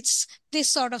with this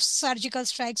sort of surgical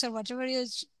strikes or whatever it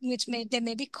is, they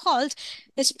may be called,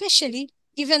 especially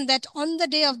given that on the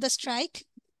day of the strike,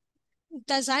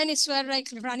 the Zionists were like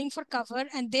running for cover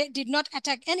and they did not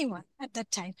attack anyone at that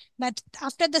time. But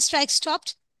after the strike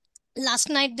stopped, last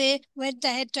night they went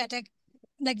ahead to attack,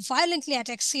 like violently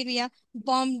attack Syria,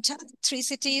 bombed 3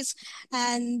 cities,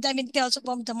 and I mean they also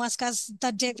bombed Damascus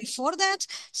the day before that.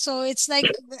 So it's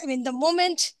like, I mean, the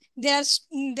moment there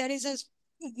is a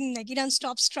like Iran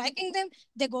stops striking them,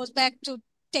 they goes back to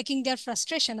taking their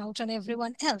frustration out on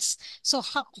everyone else. So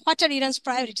what are Iran's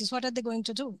priorities? What are they going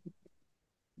to do?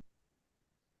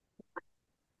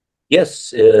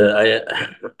 Yes,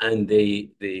 and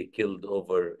they killed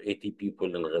over 80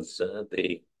 people in Gaza.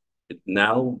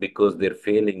 Now, because they're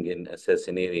failing in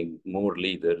assassinating more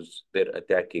leaders, they're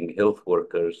attacking health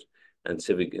workers and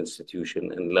civic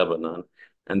institutions in Lebanon,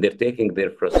 and they're taking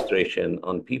their frustration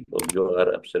on people. You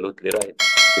are absolutely right,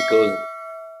 because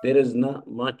there is not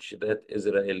much that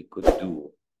Israel could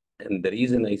do. And the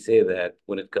reason I say that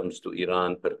when it comes to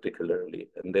Iran particularly,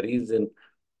 and the reason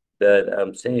that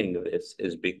I'm saying this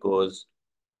is because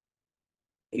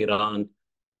Iran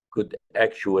could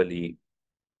actually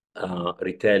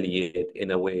retaliate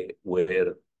in a way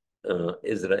where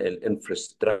Israel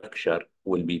infrastructure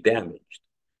will be damaged.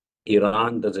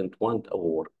 Iran doesn't want a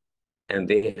war, and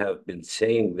they have been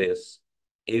saying this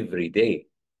every day.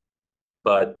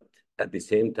 But at the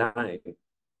same time,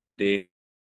 they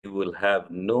will have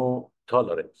no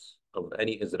tolerance of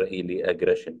any Israeli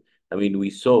aggression. I mean, we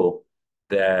saw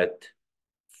that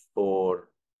for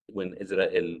when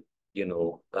Israel,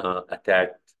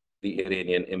 attacked the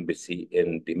Iranian embassy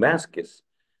in Damascus,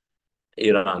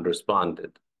 Iran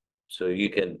responded. So you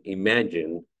can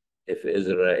imagine if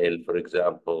Israel, for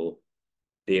example,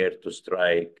 dare to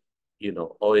strike,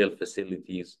 oil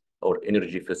facilities or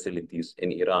energy facilities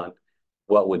in Iran,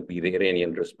 what would be the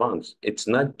Iranian response? It's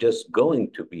not just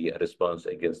going to be a response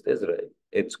against Israel.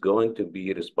 It's going to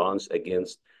be a response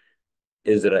against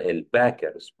Israel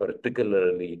backers,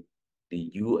 particularly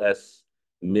the U.S.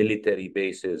 military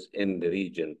bases in the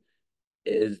region.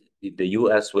 Is the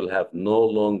U.S. will have no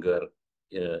longer,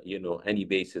 any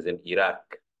bases in Iraq,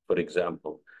 for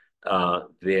example.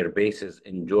 Their bases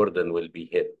in Jordan will be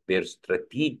hit. Their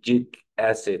strategic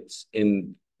assets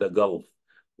in the Gulf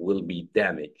will be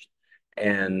damaged.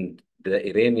 And the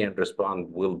Iranian response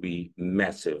will be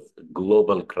massive.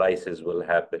 Global crisis will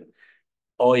happen.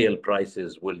 Oil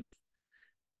prices will,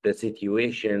 the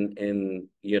situation in,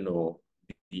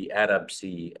 the Arab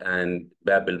Sea and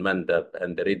Bab el-Mandab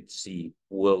and the Red Sea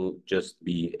will just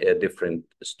be a different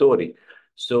story.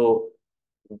 So,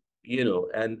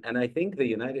 and I think the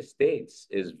United States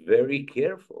is very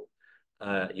careful,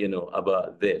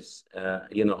 about this. A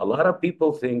lot of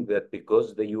people think that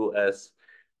because the U.S.,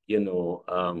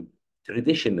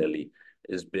 traditionally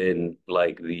has been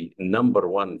like the number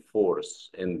one force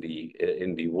in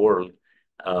the world,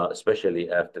 especially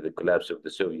after the collapse of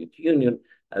the Soviet Union,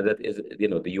 and that is,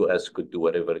 the U.S. could do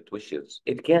whatever it wishes.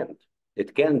 It can't.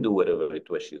 It can do whatever it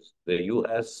wishes. The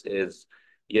U.S. is,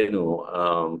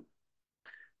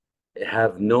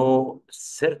 have no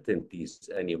certainties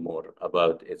anymore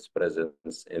about its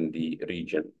presence in the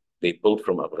region. They pulled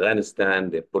from Afghanistan,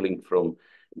 they're pulling from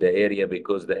the area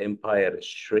because the empire is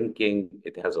shrinking.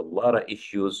 It has a lot of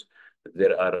issues.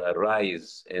 There are a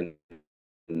rise in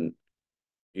in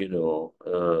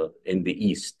the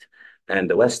East. And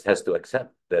the West has to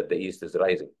accept that the East is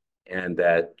rising and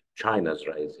that China is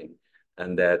rising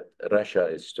and that Russia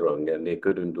is strong and they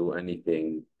couldn't do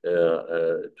anything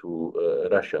to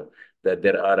Russia. That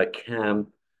there are a camp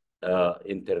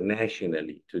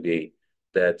internationally today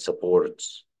that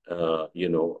supports,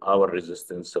 our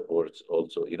resistance supports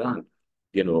also Iran,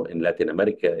 in Latin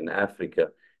America, in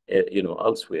Africa,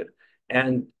 elsewhere.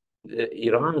 And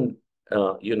Iran,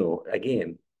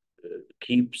 again,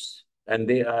 keeps, and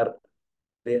they are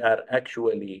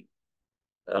actually,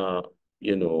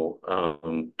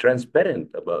 transparent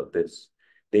about this.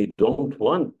 They don't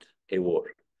want a war,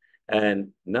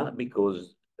 and not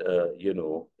because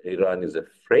Iran is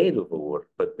afraid of a war,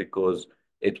 but because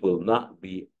it will not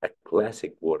be a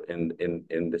classic war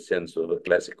in the sense of a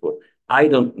classic war. I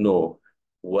don't know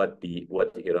what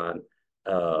Iran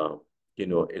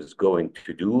is going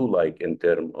to do, like in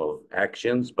terms of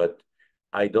actions, but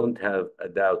I don't have a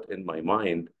doubt in my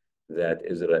mind that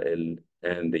Israel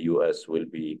and the U.S. will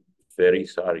be very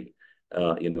sorry,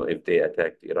 if they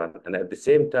attacked Iran. And at the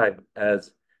same time,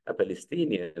 as a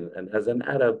Palestinian and as an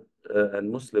Arab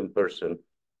and Muslim person,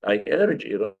 I urge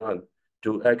Iran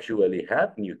to actually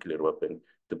have nuclear weapon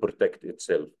to protect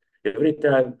itself. Every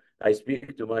time I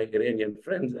speak to my Iranian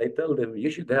friends, I tell them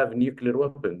you should have a nuclear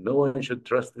weapon. No one should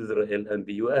trust Israel and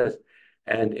the U.S.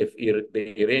 And if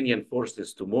the Iranian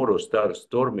forces tomorrow start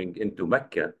storming into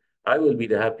Mecca, I will be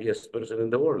the happiest person in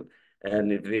the world.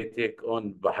 And if they take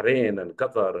on Bahrain and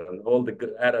Qatar and all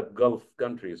the Arab Gulf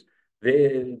countries,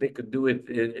 they could do it,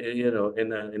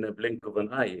 in a blink of an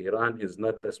eye. Iran is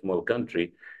not a small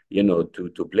country,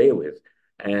 to play with,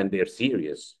 and they're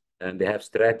serious and they have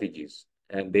strategies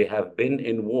and they have been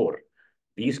in war.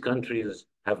 These countries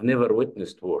have never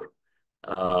witnessed war.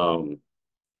 Um,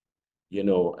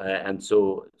 and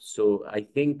so I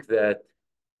think that,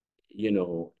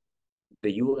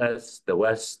 the U.S., the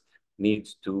West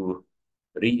needs to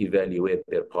reevaluate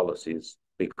their policies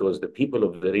because the people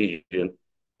of the region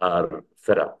are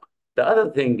fed up. The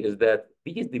other thing is that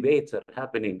these debates are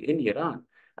happening in Iran.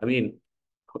 I mean,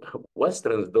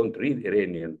 Westerns don't read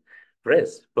Iranian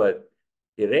press, but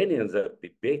Iranians are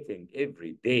debating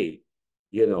every day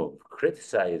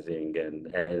criticizing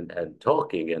and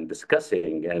talking and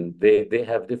discussing, and they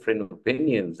have different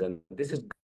opinions, and this is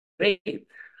great.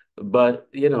 But,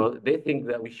 they think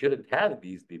that we shouldn't have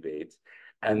these debates,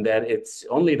 and that it's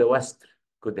only the West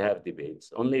could have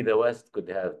debates. Only the West could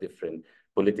have different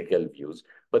political views.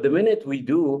 But the minute we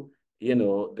do,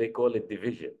 they call it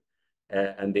division,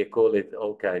 and they call it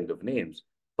all kind of names.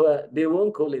 But they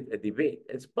won't call it a debate.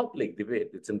 It's public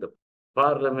debate. It's in the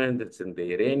parliament, it's in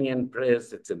the Iranian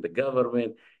press, it's in the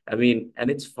government. I mean, and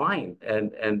it's fine.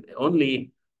 And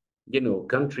only,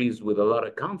 countries with a lot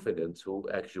of confidence who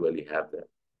actually have that.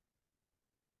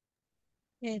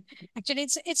 Yeah. Actually,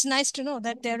 it's nice to know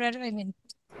that there are,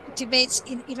 debates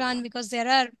in Iran, because there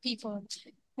are people.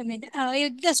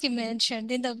 Just you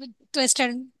mentioned in the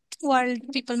Western world,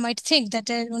 people might think that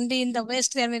only in the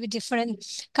West there may be different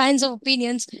kinds of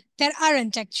opinions. There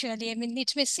aren't actually.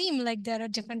 It may seem like there are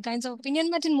different kinds of opinion,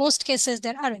 but in most cases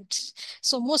there aren't.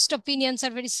 So most opinions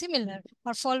are very similar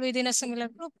or fall within a similar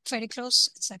group, very close,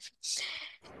 etc.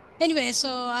 Anyway,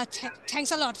 so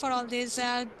thanks a lot for all these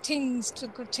good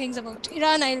things about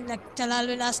Iran. I like Talal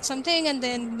will ask something, and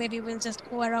then maybe we'll just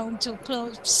go around to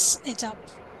close it up.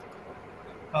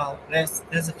 Well, there's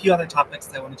a few other topics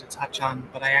that I wanted to touch on,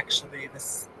 but I actually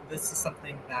this is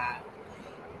something that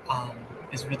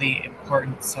is really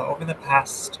important. So over the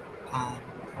past, I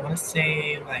want to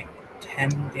say like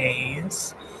 10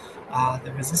 days,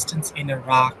 the resistance in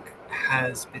Iraq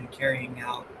has been carrying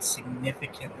out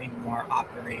significantly more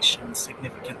operations,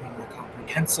 significantly more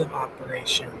comprehensive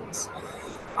operations.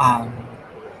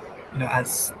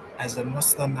 As a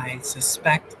Muslim, I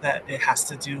suspect that it has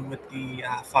to do with the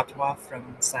fatwa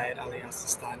from Sayyid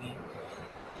Al-Sistani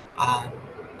um,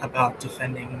 about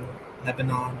defending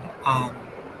Lebanon. I'm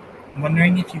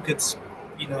wondering if you could,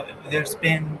 there's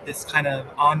been this kind of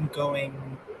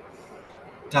ongoing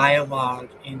dialogue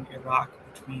in Iraq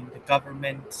between the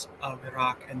government of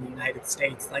Iraq and the United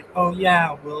States, like, oh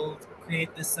yeah, we'll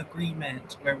create this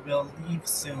agreement where we'll leave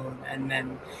soon, and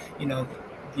then,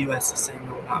 the U.S. is saying,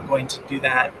 no, we're not going to do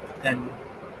that, then,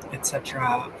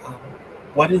 etc.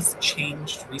 What has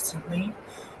changed recently?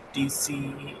 Do you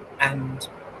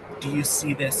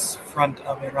see this front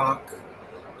of Iraq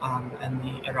and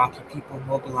the Iraqi people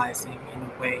mobilizing in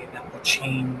a way that will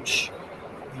change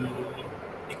the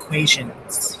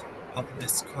equations of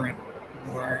this current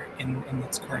war in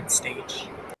its current stage?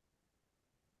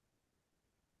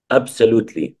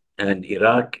 Absolutely. And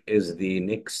Iraq is the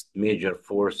next major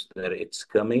force that it's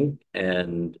coming,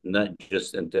 and not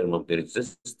just in terms of the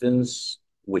resistance,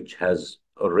 which has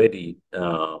already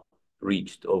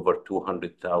reached over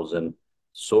 200,000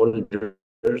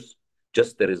 soldiers,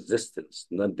 just the resistance,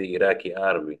 not the Iraqi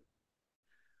army.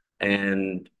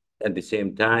 And at the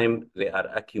same time, they are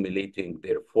accumulating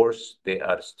their force, they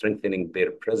are strengthening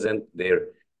their presence, they're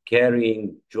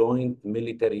carrying joint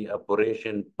military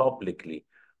operation publicly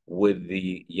with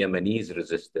the Yemenis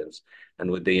resistance and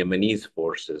with the Yemenis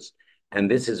forces. And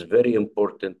this is very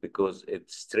important because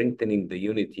it's strengthening the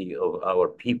unity of our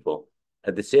people.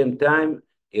 At the same time,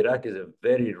 Iraq is a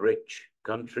very rich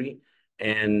country.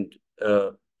 And,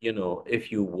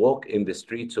 if you walk in the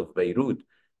streets of Beirut,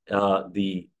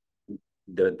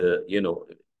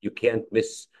 you can't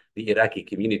miss the Iraqi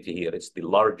community here. It's the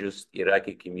largest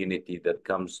Iraqi community that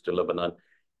comes to Lebanon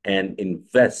and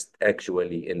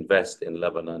actually invest in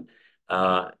Lebanon.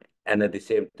 And at the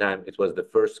same time, it was the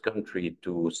first country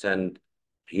to send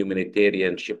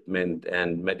humanitarian shipment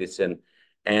and medicine.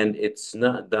 And it's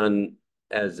not done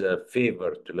as a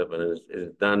favor to Lebanon.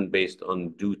 It's done based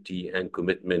on duty and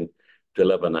commitment to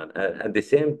Lebanon. At the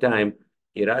same time,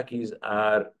 Iraqis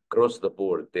are across the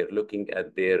board. They're looking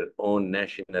at their own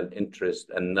national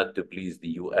interest and not to please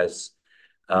the U.S.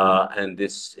 And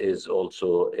this is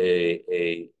also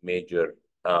a major,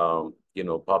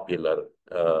 popular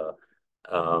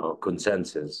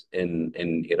consensus in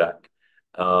Iraq.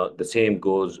 The same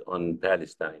goes on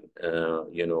Palestine,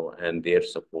 and their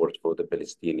support for the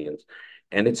Palestinians.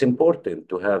 And it's important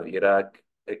to have Iraq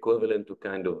equivalent to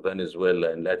kind of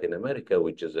Venezuela in Latin America,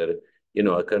 which is a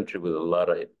country with a lot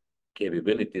of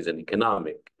capabilities and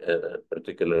economic,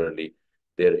 particularly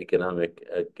their economic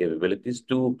capabilities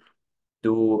to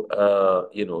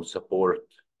support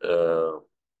the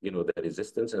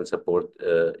resistance and support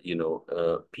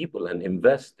people and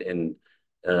invest in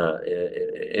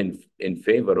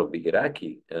favor of the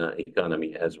Iraqi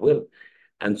economy as well.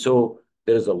 And so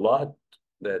there's a lot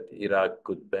that Iraq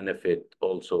could benefit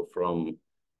also from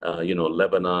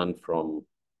Lebanon, from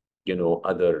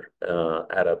other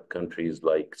Arab countries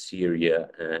like Syria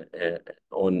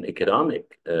on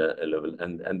economic level.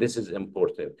 And this is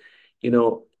important.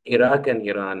 Iraq and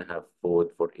Iran have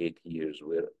fought for 8 years,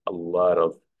 where a lot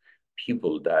of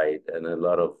people died and a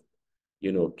lot of,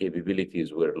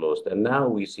 capabilities were lost. And now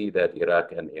we see that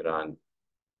Iraq and Iran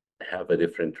have a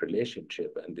different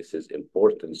relationship, and this is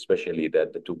important, especially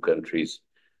that the two countries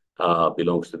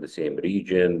belongs to the same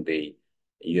region. They,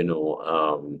 you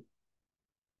know,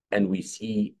 and we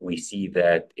see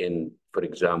that in, for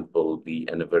example, the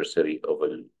anniversary of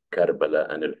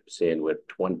Karbala and Al-Hussein, where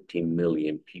 20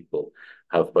 million people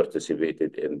have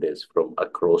participated in this from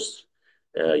across,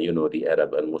 the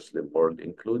Arab and Muslim world,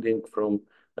 including from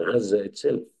Gaza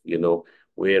itself,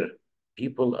 where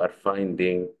people are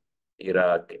finding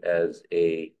Iraq as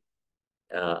a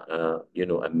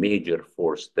major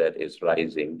force that is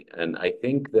rising. And I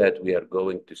think that we are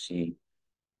going to see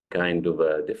kind of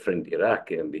a different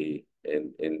Iraq in the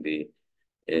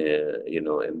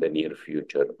near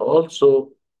future.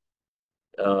 Also,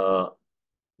 uh,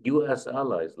 U.S.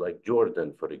 allies like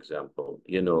Jordan, for example,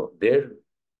 they're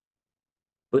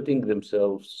putting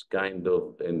themselves kind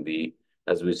of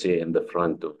as we say, in the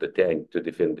front of the tank to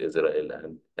defend Israel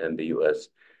and the U.S.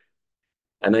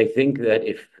 And I think that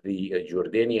if the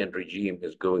Jordanian regime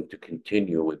is going to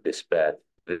continue with this path,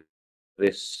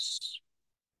 this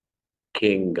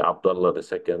King Abdullah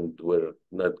II were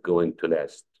not going to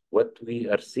last. What we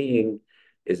are seeing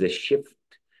is a shift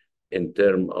in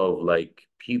terms of like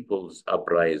people's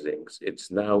uprisings.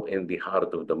 It's now in the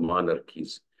heart of the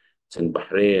monarchies. It's in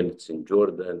Bahrain, it's in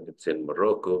Jordan, it's in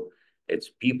Morocco. It's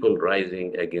people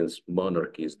rising against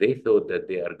monarchies. They thought that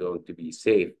they are going to be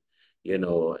safe, in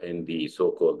the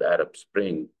so-called Arab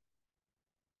Spring.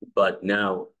 But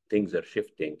now things are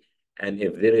shifting. And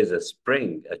if there is a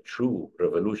spring, a true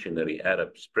revolutionary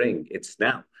Arab Spring, it's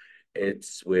now.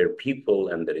 It's where people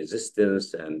and the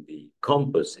resistance and the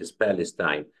compass is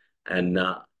Palestine and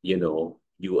not,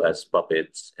 U.S.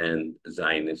 puppets and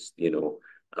Zionist,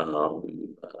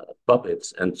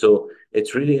 puppets. And so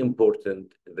it's really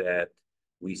important that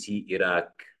we see Iraq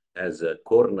as a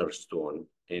cornerstone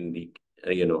in the,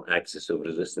 axis of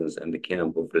resistance and the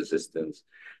camp of resistance.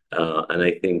 And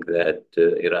I think that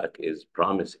Iraq is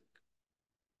promising.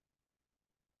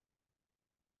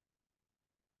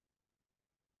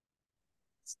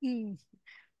 Mm.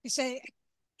 So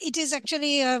it is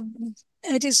actually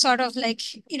it is sort of like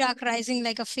Iraq rising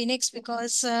like a phoenix,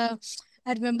 because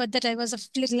I remember that I was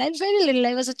very little.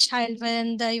 I was a child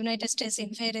when the United States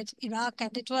invaded Iraq,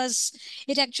 and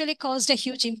it actually caused a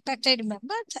huge impact. I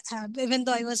remember, even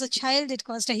though I was a child, it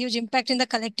caused a huge impact in the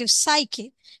collective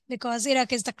psyche, because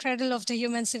Iraq is the cradle of the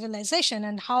human civilization,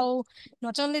 and how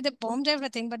not only they bombed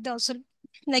everything, but they also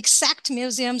like sacked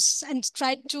museums and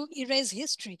tried to erase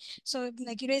history. So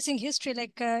like erasing history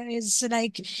is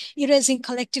like erasing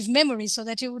collective memory, so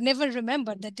that you would never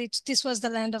remember that this was the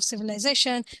land of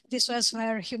civilization. This was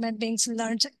where human beings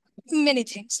learned many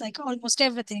things, like almost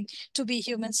everything, to be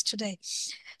humans today.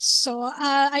 So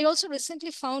I also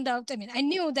recently found out, I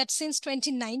knew that since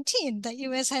 2019, the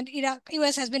US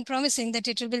has been promising that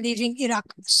it will be leaving Iraq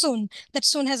soon. That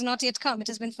soon has not yet come. It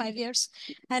has been 5 years.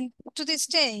 And to this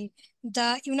day,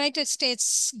 the United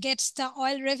States gets the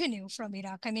oil revenue from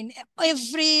Iraq.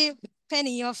 Every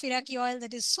penny of Iraqi oil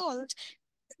that is sold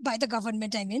by the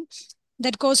government,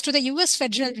 that goes to the US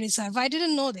Federal Reserve. I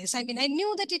didn't know this. I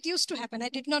knew that it used to happen. I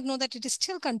did not know that it is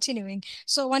still continuing.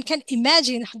 So one can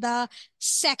imagine the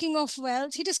sacking of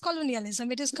wealth. It is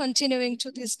colonialism. It is continuing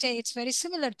to this day. It's very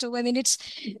similar to, it's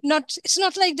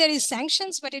not like there is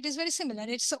sanctions, but it is very similar.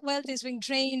 Wealth is being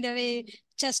drained away,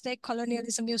 just like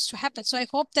colonialism used to happen. So I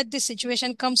hope that this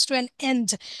situation comes to an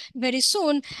end very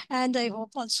soon. And I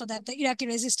hope also that the Iraqi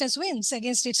resistance wins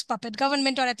against its puppet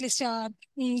government, or at least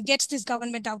gets this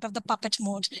government out of the puppet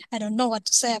mode. I don't know what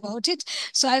to say about it.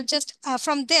 So I'll just,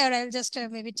 from there, I'll just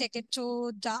maybe take it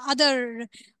to the other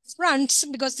fronts,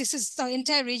 because the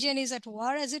entire region is at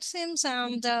war, as it seems.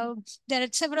 And there are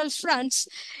several fronts.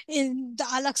 In the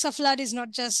Al-Aqsa Flood is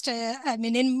not just,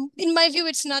 in my view,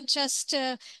 it's not just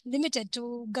limited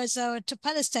to Gaza or to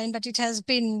Palestine, but it has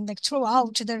been like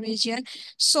throughout the region.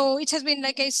 So it has been,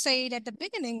 like I said at the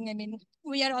beginning,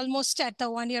 we are almost at the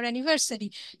 1 year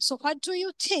anniversary. So what do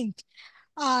you think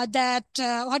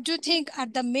what do you think are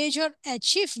the major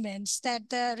achievements that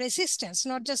the resistance,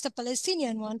 not just the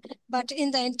Palestinian one, but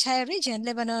in the entire region,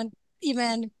 Lebanon,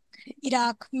 even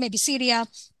Iraq, maybe Syria,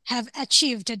 have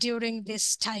achieved during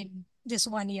this time, this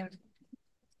 1 year?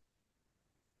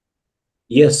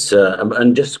 Yes,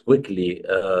 and just quickly,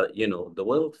 the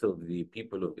wealth of the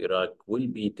people of Iraq will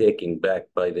be taken back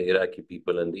by the Iraqi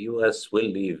people, and the U.S. will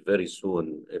leave very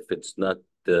soon. If it's not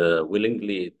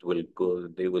willingly, it will go.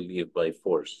 They will leave by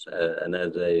force. And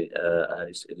as I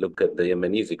look at the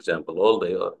Yemenis example, all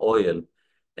the oil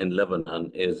in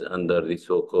Lebanon is under the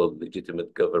so-called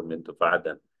legitimate government of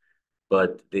Aden,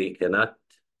 but they cannot,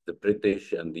 the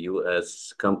British and the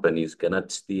US companies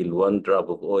cannot steal one drop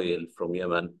of oil from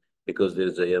Yemen because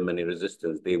there's a Yemeni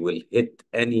resistance. They will hit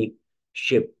any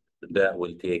ship that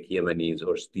will take Yemenis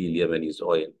or steal Yemenis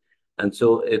oil. And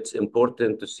so it's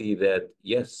important to see that,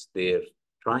 yes, they're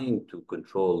trying to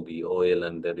control the oil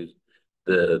and there is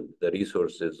the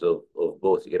resources of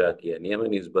both Iraqi and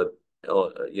Yemenis, but,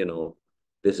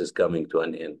 this is coming to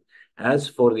an end. As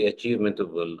for the achievement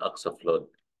of the Al-Aqsa Flood,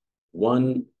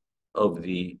 one of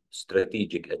the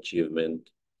strategic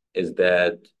achievement is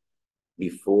that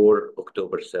before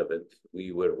October 7th,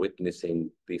 we were witnessing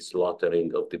the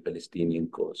slaughtering of the Palestinian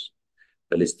cause.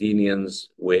 Palestinians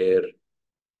were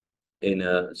in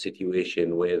a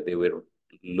situation where they were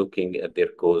looking at their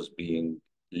cause being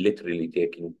literally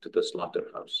taken to the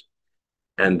slaughterhouse,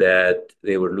 and that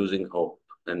they were losing hope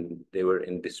and they were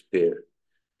in despair.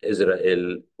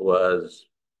 Israel was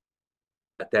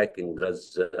attacking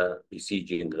Gaza,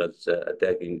 besieging Gaza,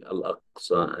 attacking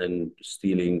Al-Aqsa and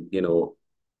stealing,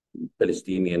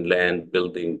 Palestinian land,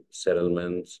 building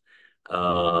settlements,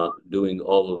 doing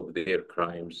all of their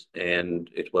crimes. And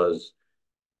it was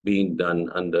being done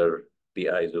under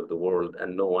the eyes of the world,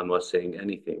 and no one was saying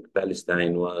anything.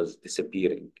 Palestine was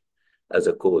disappearing as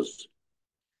a cause.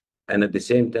 And at the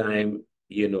same time,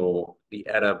 the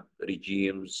Arab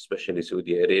regimes, especially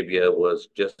Saudi Arabia, was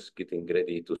just getting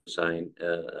ready to sign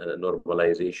a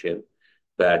normalization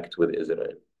pact with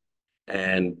Israel.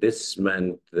 And this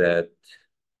meant that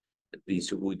the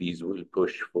Saudis will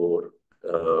push for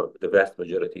the vast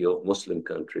majority of Muslim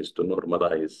countries to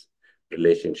normalize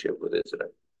relationship with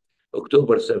Israel.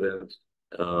 October 7th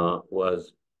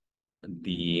was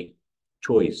the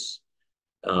choice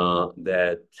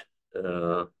that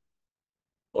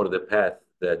or the path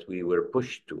that we were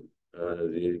pushed to,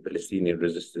 the Palestinian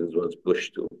resistance was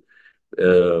pushed to.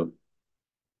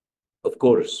 Of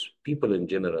course, people in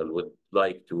general would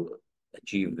like to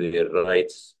achieve their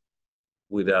rights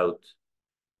without,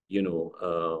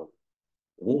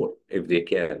 war if they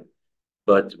can.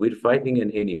 But we're fighting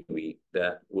an enemy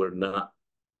that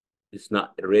is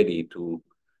not ready to,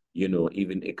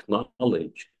 even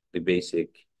acknowledge the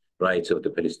basic rights of the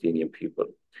Palestinian people.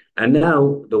 And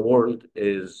now the world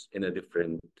is in a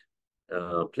different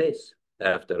place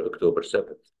after October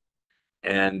 7th.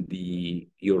 And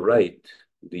you're right,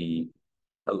 the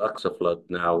Al-Aqsa Flood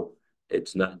now,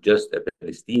 it's not just a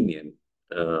Palestinian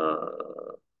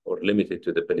or limited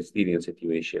to the Palestinian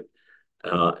situation.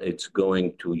 It's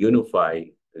going to unify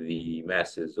the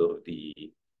masses of the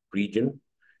region.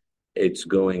 It's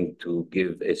going to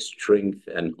give a strength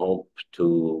and hope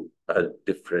to a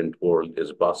different world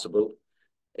as possible.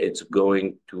 It's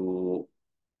going to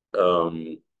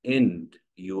end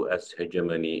U.S.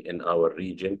 hegemony in our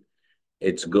region.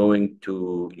 It's going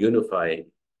to unify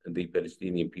the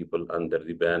Palestinian people under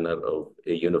the banner of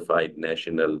a unified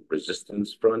national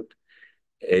resistance front.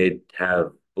 It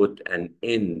have put an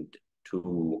end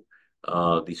to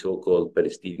the so-called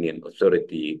Palestinian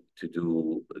Authority to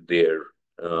do their,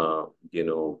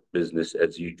 business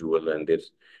as usual, and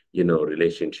there's,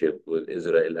 relationship with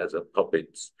Israel as a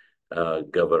puppets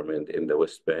government in the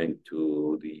West Bank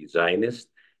to the Zionist.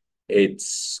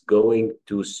 It's going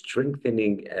to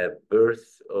strengthening a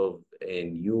birth of a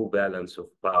new balance of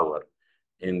power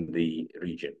in the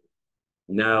region.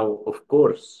 Now, of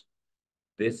course,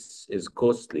 this is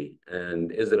costly,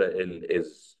 and Israel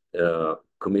is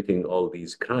committing all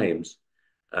these crimes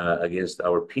against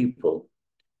our people.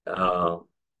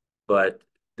 But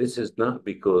this is not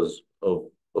because of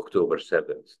October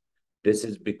 7th. This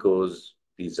is because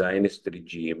the Zionist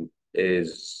regime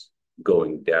is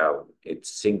going down.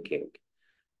 It's sinking,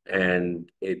 and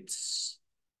it's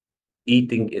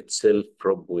eating itself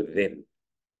from within.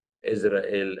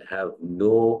 Israel have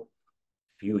no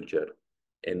future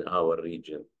in our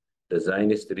region. The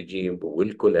Zionist regime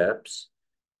will collapse.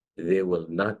 They will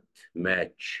not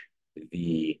match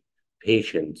the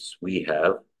patience we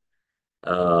have,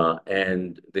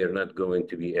 and they're not going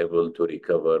to be able to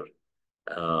recover,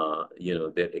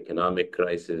 their economic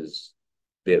crisis,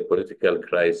 their political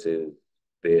crisis,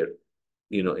 their,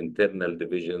 internal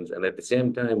divisions. And at the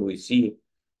same time, we see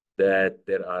that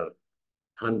there are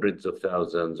hundreds of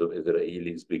thousands of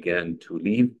Israelis began to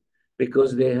leave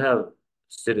because they have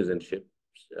citizenship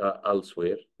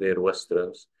elsewhere. They're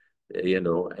Westerns,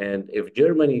 and if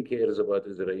Germany cares about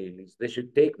Israelis, they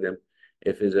should take them.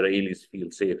 If Israelis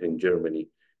feel safe in Germany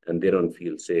and they don't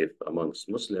feel safe amongst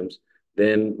Muslims,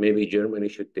 then maybe Germany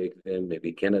should take them,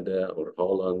 maybe Canada or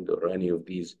Holland or any of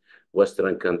these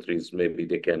Western countries, maybe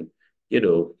they can,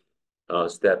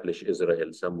 establish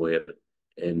Israel somewhere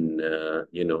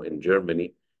in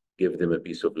Germany, give them a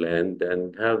piece of land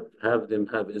and have them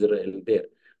have Israel there.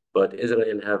 But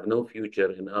Israel have no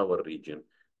future in our region.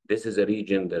 This is a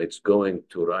region that it's going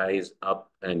to rise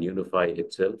up and unify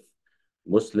itself.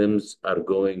 Muslims are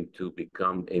going to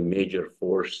become a major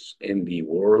force in the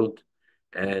world,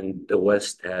 and the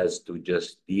West has to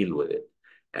just deal with it.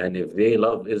 And if they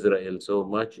love Israel so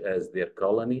much as their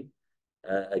colony,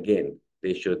 again,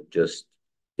 they should just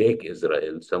take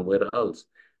Israel somewhere else.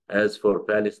 As for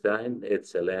Palestine,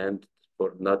 it's a land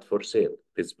not for sale.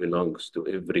 This belongs to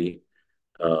every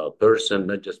person,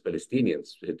 not just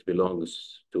Palestinians. It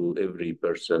belongs to every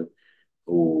person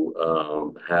who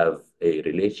have a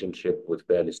relationship with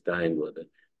Palestine, whether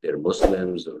they're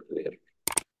Muslims or they're,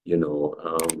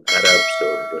 Arabs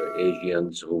or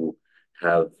Asians who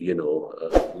have,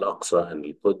 Al-Aqsa and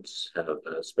Al-Quds have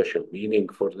a special meaning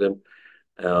for them.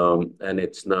 And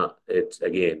it's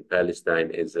again,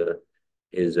 Palestine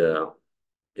is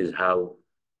how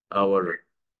our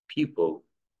people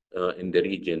in the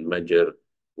region measure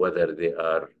whether they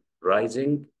are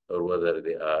rising or whether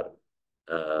they are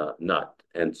not.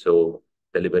 And so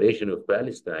the liberation of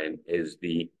Palestine is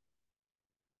the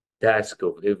task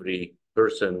of every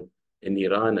person in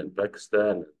Iran and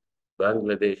Pakistan,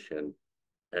 Bangladesh, and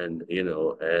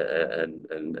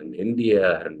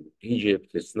India and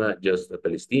Egypt. It's not just a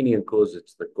Palestinian cause;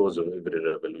 it's the cause of every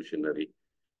revolutionary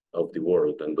of the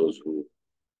world and those who,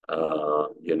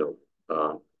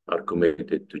 are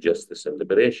committed to justice and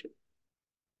liberation.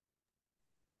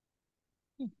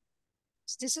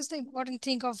 This is the important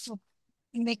thing of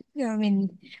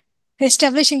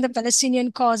establishing the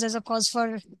Palestinian cause as a cause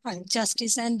for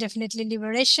justice and definitely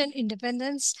liberation,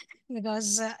 independence,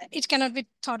 because it cannot be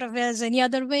thought of as any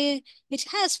other way. It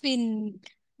has been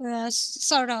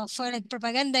sort of like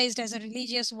propagandized as a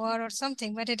religious war or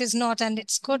something, but it is not. And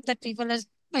it's good that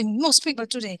most people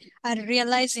today are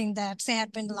realizing that they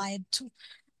have been lied to.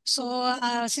 So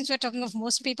since we're talking of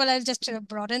most people, I'll just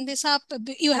broaden this up.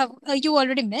 You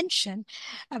already mentioned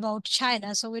about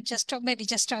China. So we just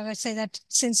say that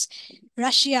since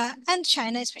Russia and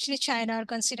China, especially China, are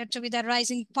considered to be the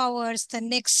rising powers, the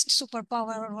next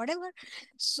superpower or whatever.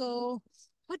 So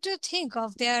what do you think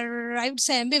of their, I would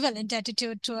say, ambivalent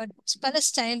attitude towards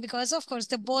Palestine? Because, of course,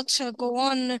 they both go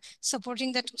on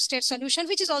supporting the two-state solution,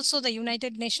 which is also the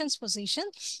United Nations position.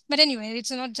 But anyway, it's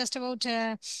not just about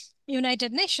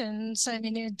United Nations. I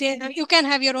mean, you can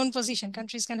have your own position.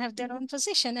 Countries can have their own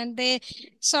position, and they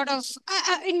sort of,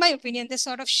 in my opinion, they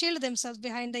sort of shield themselves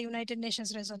behind the United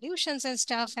Nations resolutions and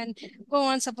stuff, and go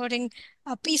on supporting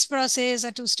a peace process,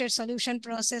 a two-state solution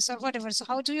process, or whatever. So,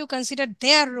 how do you consider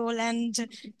their role, and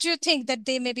do you think that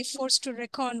they may be forced to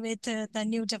reckon with the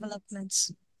new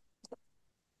developments?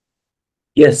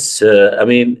 Yes, I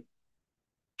mean,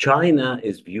 China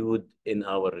is viewed in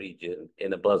our region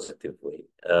in a positive way.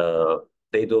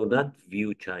 They do not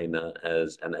view China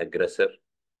as an aggressor.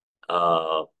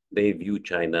 They view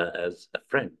China as a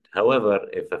friend. However,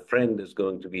 if a friend is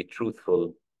going to be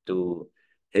truthful to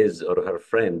his or her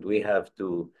friend, we have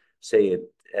to say it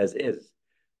as is.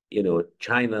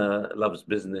 China loves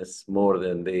business more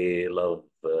than they love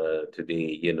to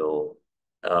be,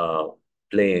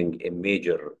 playing a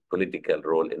major political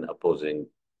role in opposing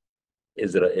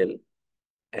Israel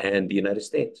and the United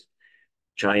States.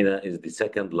 China is the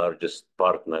second largest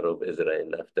partner of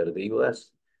Israel after the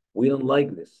US. We don't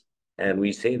like this. And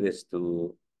we say this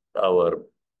to our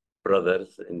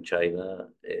brothers in China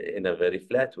in a very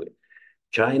flat way.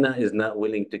 China is not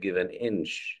willing to give an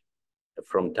inch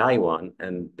from Taiwan,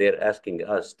 and they're asking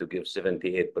us to give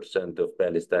 78% of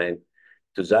Palestine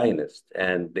to Zionists.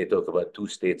 And they talk about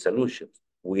two-state solutions.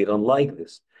 We don't like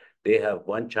this. They have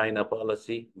one China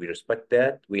policy. We respect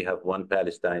that. We have one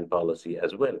Palestine policy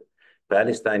as well.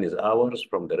 Palestine is ours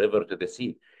from the river to the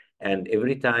sea. And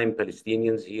every time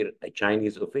Palestinians hear a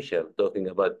Chinese official talking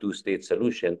about two-state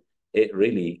solution, it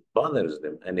really bothers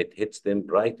them and it hits them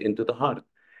right into the heart.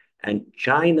 And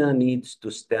China needs to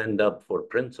stand up for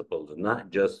principles, not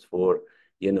just for,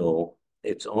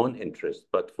 its own interest,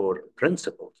 but for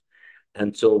principles.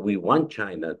 And so we want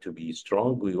China to be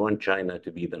strong. We want China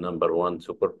to be the number one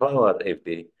superpower if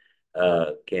they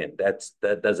can.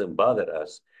 That doesn't bother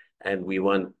us. And we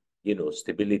want,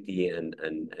 stability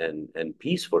and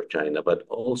peace for China. But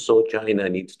also China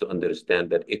needs to understand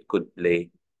that it could play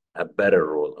a better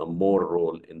role, a more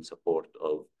role in support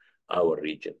of our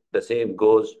region. The same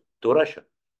goes to Russia,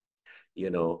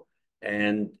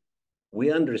 and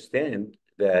we understand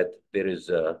that there is,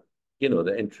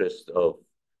 the interest of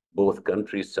both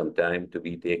countries sometime to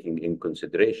be taken in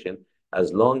consideration,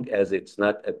 as long as it's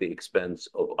not at the expense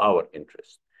of our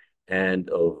interest and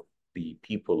of the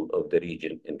people of the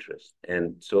region interest.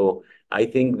 And so I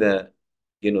think that,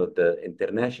 the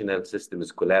international system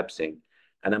is collapsing.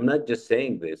 And I'm not just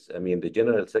saying this. I mean, the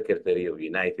General Secretary of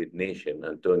United Nations,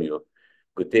 Antonio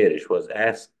Guterres, was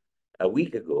asked a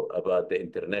week ago about the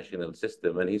international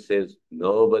system, and he says,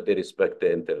 nobody respects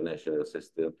the international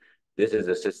system. This is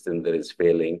a system that is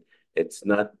failing. It's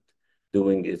not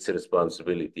doing its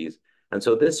responsibilities. And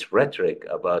so this rhetoric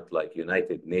about like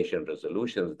United Nations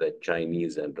resolutions that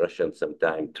Chinese and Russians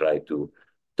sometimes try to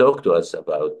talk to us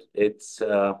about,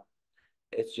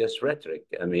 it's just rhetoric.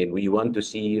 I mean, we want to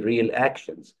see real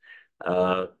actions.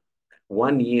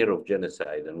 1 year of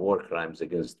genocide and war crimes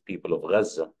against people of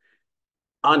Gaza.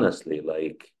 Honestly,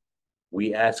 like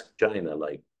we asked China,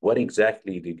 like, what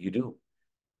exactly did you do?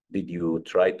 Did you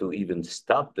try to even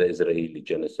stop the Israeli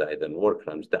genocide and war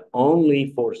crimes? The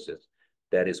only forces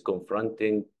that is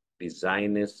confronting the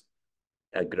Zionist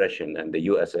aggression and the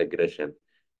U.S. aggression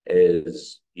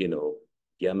is,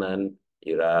 Yemen,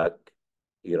 Iraq,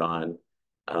 Iran,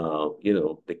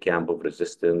 the camp of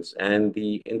resistance and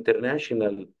the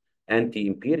international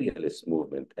anti-imperialist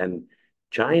movement. And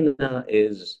China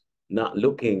is not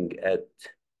looking at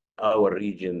our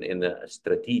region in a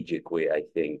strategic way, I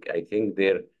think. I think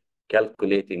they're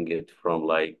calculating it from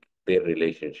like their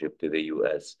relationship to the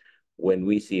US, when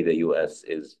we see the US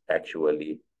is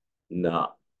actually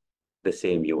not the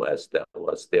same US that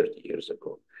was 30 years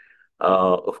ago.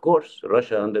 Of course,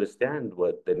 Russia understands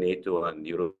what the NATO and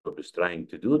Europe is trying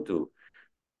to do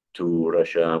to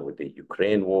Russia with the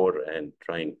Ukraine war and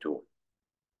trying to,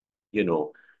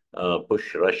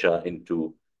 push Russia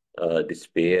into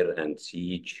despair and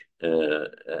siege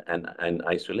and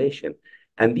isolation.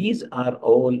 And these are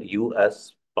all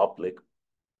U.S. public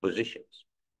positions.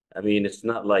 I mean, it's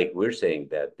not like we're saying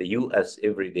that. The U.S.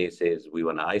 every day says we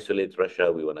want to isolate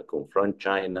Russia, we want to confront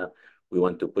China, we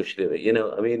want to push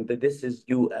I mean, this is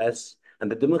U.S.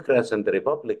 and the Democrats and the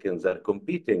Republicans are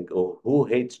competing. Oh, who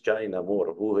hates China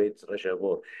more? Who hates Russia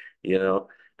more?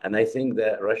 And I think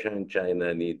that Russia and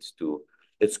China needs to.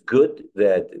 It's good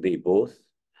that they both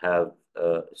have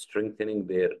strengthening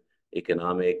their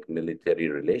economic military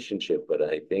relationship, but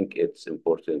I think it's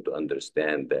important to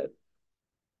understand that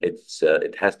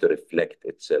it has to reflect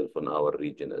itself on our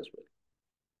region as well.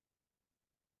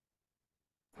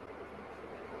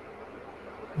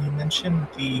 You mentioned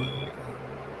the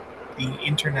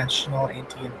international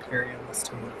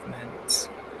anti-imperialist movement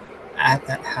that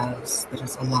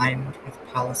is aligned with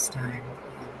Palestine.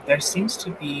 There seems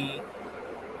to be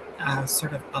a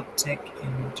sort of uptick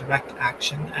in direct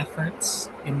action efforts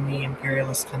in the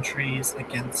imperialist countries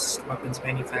against weapons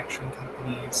manufacturing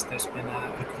companies. There's been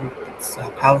a group that's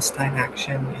Palestine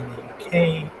Action in the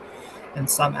UK, and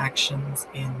some actions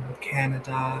in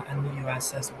Canada and the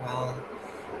US as well.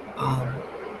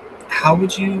 How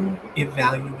would you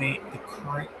evaluate the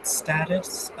current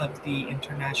status of the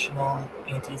international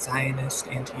anti-Zionist,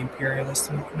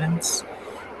 anti-imperialist movements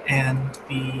and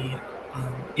the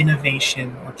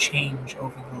innovation or change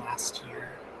over the last year?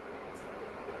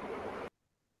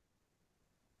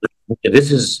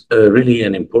 This is really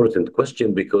an important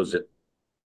question because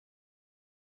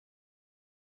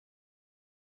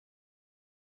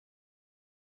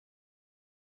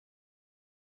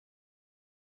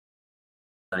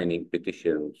signing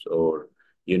petitions or,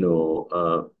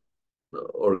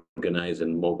 organize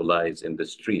and mobilize in the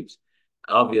streets.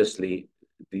 Obviously,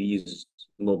 these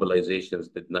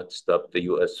mobilizations did not stop the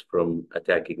US from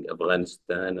attacking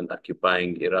Afghanistan and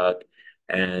occupying Iraq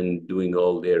and doing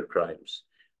all their crimes.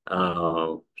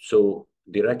 So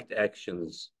direct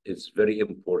actions is very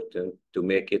important to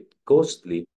make it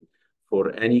costly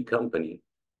for any company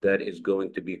that is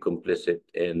going to be complicit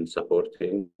in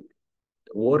supporting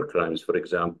war crimes. For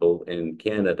example, in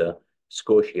Canada,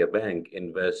 Scotiabank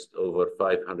invests over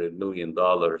 $500 million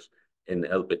in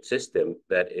Elbit system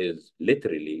that is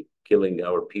literally killing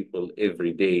our people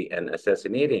every day and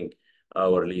assassinating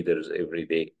our leaders every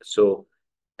day. So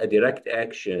a direct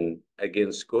action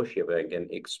against Scotiabank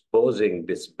and exposing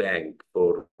this bank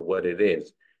for what it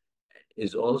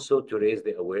is also to raise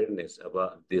the awareness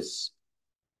about this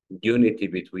unity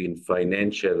between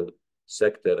financial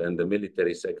sector and the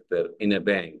military sector in a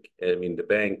bank. I mean, the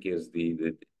bank is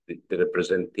the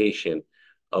representation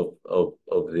of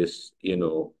this,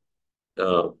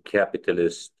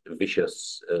 capitalist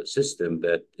vicious system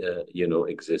that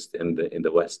exists in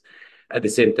the West. At the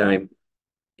same time,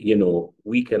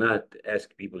 we cannot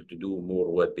ask people to do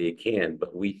more what they can,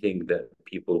 but we think that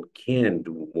people can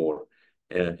do more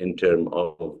in terms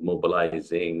of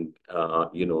mobilizing,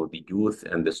 the youth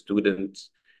and the students,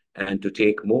 and to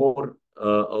take more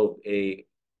of a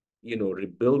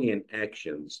rebellion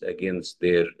actions against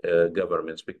their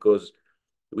governments, because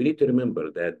we need to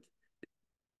remember that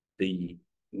the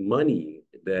money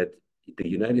that the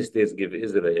United States give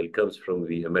Israel comes from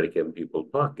the American people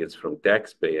pockets, from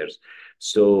taxpayers.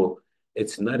 So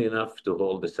it's not enough to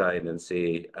hold aside and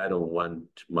say, I don't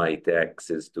want my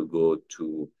taxes to go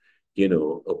to,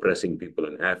 oppressing people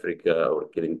in Africa or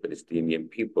killing Palestinian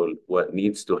people. What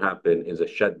needs to happen is a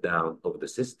shutdown of the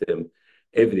system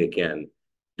if they can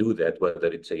do that, whether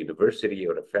it's a university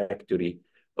or a factory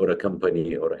or a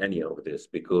company or any of this,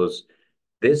 because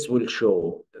this will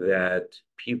show that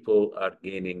people are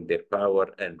gaining their power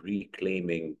and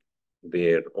reclaiming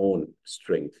their own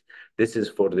strength. This is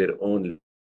for their own.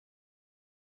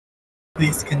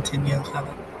 Please continue,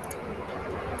 Khaled.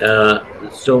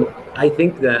 So I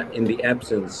think that in the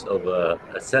absence of a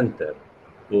center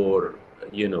for,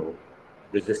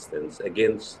 resistance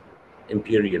against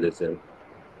imperialism,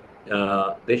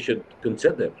 they should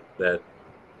consider that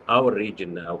our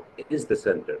region now is the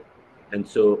center. And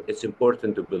so it's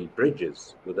important to build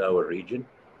bridges with our region.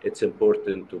 It's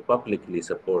important to publicly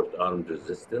support armed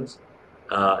resistance.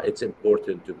 It's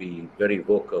important to be very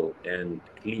vocal and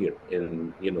clear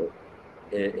in,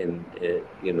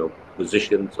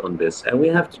 positions on this. And we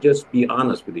have to just be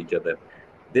honest with each other.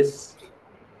 This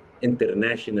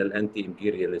international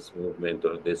anti-imperialist movement,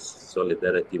 or this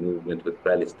solidarity movement with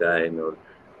Palestine, or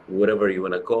whatever you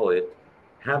want to call it,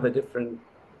 have a different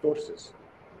forces.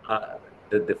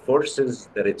 The forces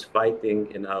that it's fighting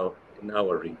in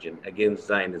our region against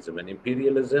Zionism and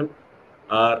imperialism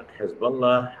are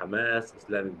Hezbollah, Hamas,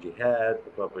 Islamic Jihad,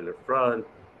 the Popular Front,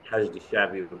 Hashd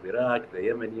al-Shabi of Iraq, the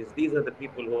Yemenis. These are the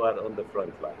people who are on the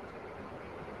front lines.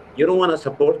 You don't want to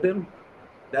support them?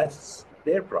 That's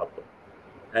their problem.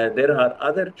 There are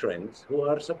other trends who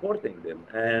are supporting them.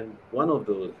 And one of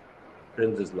those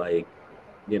trends is like,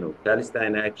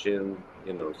 Palestine Action,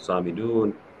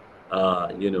 Samidun,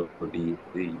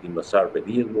 the Masar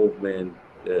Badil movement,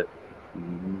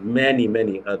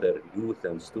 many other youth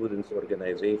and students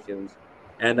organizations.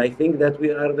 And I think that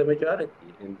we are the majority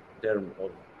in terms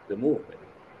of the movement.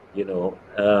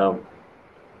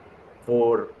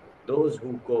 For those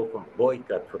who call for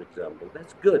boycott, for example,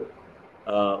 that's good.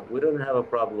 We don't have a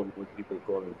problem with people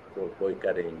calling for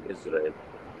boycotting Israel,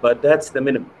 but that's the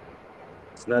minimum.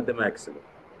 It's not the maximum.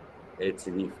 It's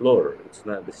the floor. It's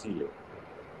not the ceiling.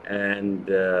 And,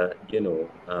 at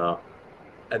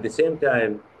the same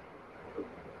time,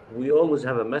 we always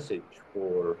have a message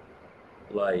for,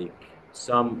 like,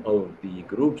 some of the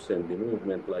groups in the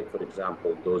movement, like, for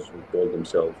example, those who call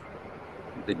themselves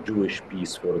the Jewish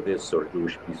peace for this or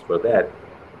Jewish peace for that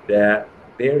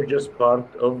they're just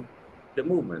part of the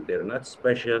movement. They're not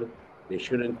special. They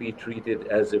shouldn't be treated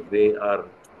as if they are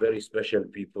very special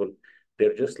people.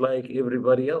 They're just like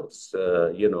everybody else.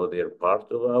 They're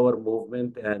part of our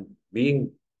movement, and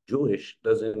being Jewish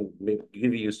doesn't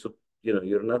give you,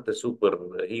 you're not a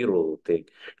superhero thing.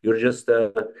 You're just,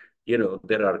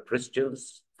 there are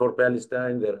Christians for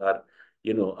Palestine. There are,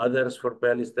 others for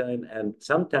Palestine. And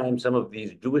sometimes some of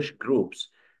these Jewish groups,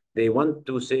 they want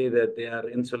to say that they are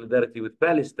in solidarity with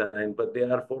Palestine, but they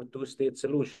are for two-state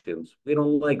solutions. We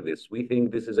don't like this. We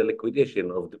think this is a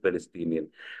liquidation of the Palestinian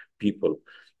people.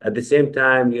 At the same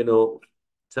time,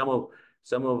 some of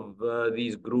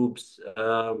these groups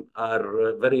are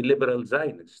very liberal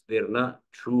Zionists. They're not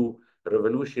true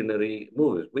revolutionary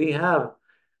movements. We have,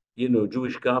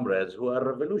 Jewish comrades who are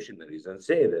revolutionaries and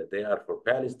say that they are for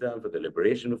Palestine, for the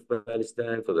liberation of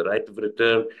Palestine, for the right of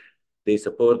return. They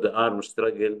support the armed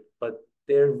struggle, but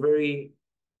they're very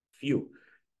few.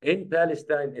 In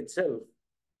Palestine itself,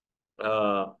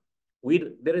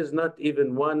 there is not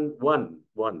even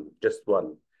just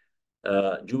one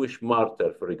Jewish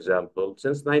martyr, for example,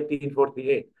 since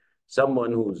 1948.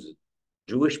 Someone who's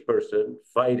Jewish person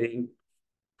fighting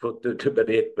to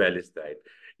liberate Palestine,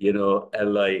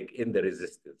 and like in the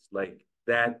resistance, like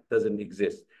that doesn't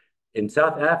exist. In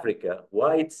South Africa,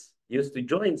 whites used to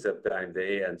join sometimes the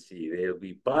ANC. They'll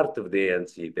be part of the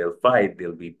ANC. They'll fight.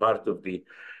 They'll be part of the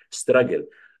struggle.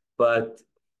 But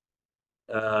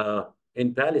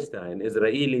in Palestine,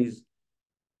 Israelis,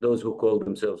 those who call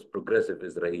themselves progressive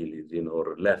Israelis,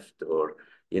 or left, or,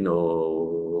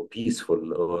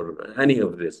 peaceful, or any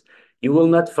of this, you will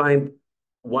not find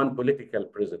one political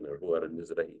prisoner who are in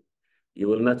Israel. You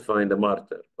will not find a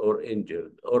martyr or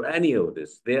injured or any of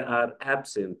this. They are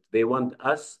absent. They want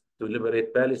us to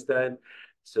liberate Palestine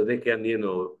so they can,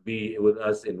 be with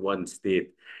us in one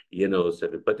state,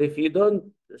 but if you don't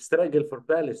struggle for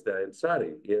Palestine,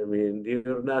 sorry, I mean,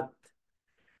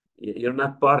 you're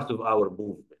not part of our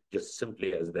movement. just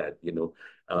simply as that.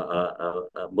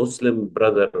 A Muslim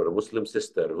brother or a Muslim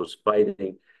sister who's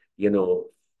fighting,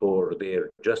 for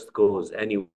their just cause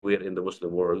anywhere in the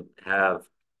Muslim world have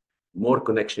more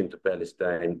connection to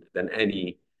Palestine than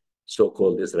any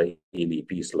so-called Israeli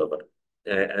peace lover.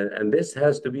 And this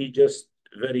has to be just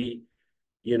very,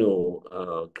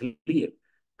 clear,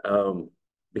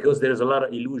 because there's a lot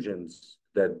of illusions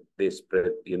that they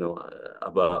spread,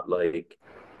 about like,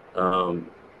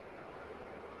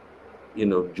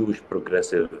 Jewish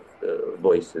progressive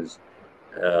voices.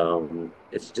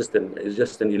 It's just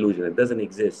an illusion. It doesn't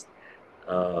exist.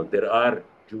 There are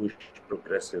Jewish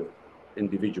progressive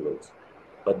individuals,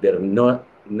 but they're not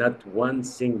one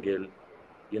single,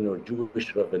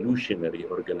 Jewish revolutionary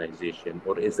organization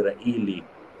or Israeli,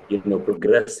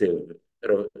 progressive,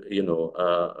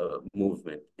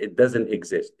 movement. It doesn't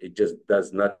exist. It just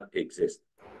does not exist.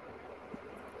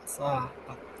 So, I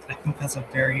think that's a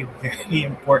very, very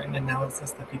important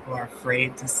analysis that people are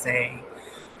afraid to say.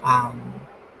 Um,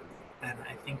 and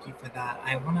I thank you for that.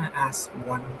 I want to ask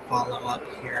one follow-up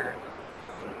here,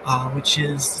 which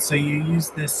is, so you use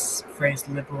this phrase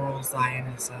liberal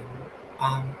Zionism.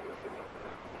 Um,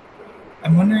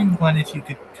 I'm wondering, one, if you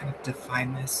could kind of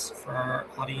define this for our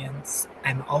audience,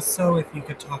 and also if you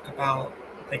could talk about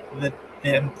like the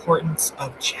importance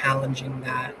of challenging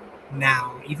that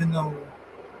now, even though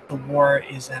the war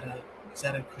is at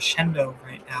a crescendo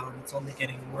right now and it's only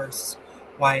getting worse,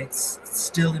 why it's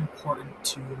still important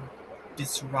to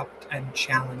disrupt and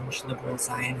challenge liberal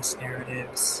Zionist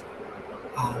narratives,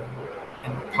 um,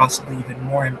 and possibly even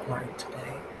more important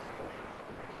today.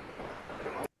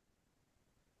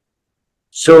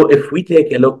 So if we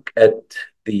take a look at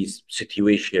the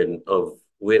situation of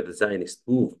where the Zionist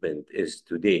movement is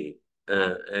today,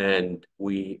 and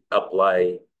we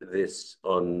apply this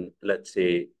on, let's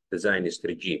say, the Zionist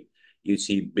regime, you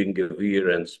see Ben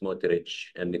Gvir and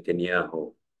Smotrich and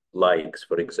Netanyahu likes,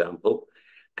 for example,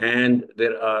 and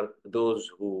there are those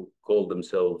who call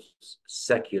themselves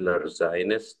secular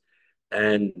Zionists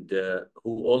and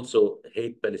who also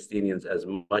hate Palestinians as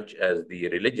much as the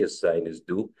religious Zionists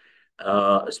do,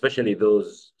 especially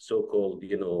those so-called,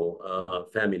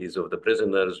 families of the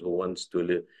prisoners who wants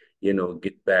to,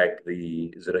 get back the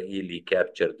Israeli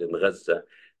captured in Gaza.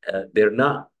 They're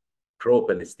not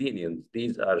pro-Palestinians.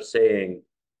 These are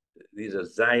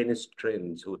Zionist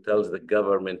trends who tells the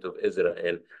government of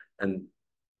Israel and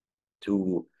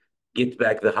to get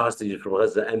back the hostages from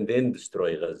Gaza and then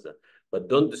destroy Gaza. But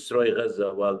don't destroy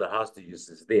Gaza while the hostages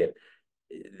is there.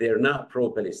 They're not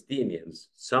pro-Palestinians.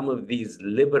 Some of these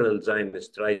liberal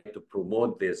Zionists try to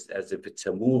promote this as if it's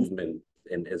a movement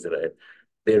in Israel.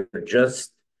 They're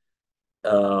just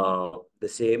the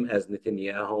same as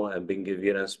Netanyahu and Ben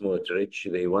Gvir and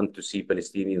Smotrich. They want to see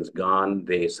Palestinians gone.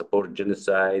 They support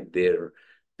genocide. They're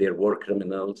war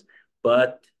criminals,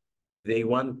 but they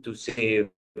want to save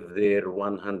their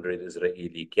 100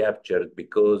 Israeli captured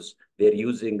because they're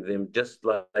using them just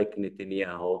like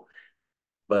Netanyahu,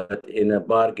 but in a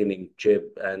bargaining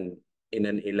chip and in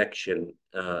an election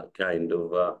kind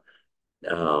of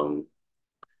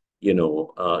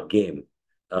game.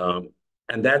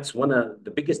 And that's one of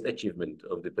the biggest achievement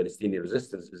of the Palestinian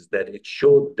resistance, is that it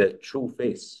showed the true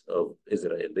face of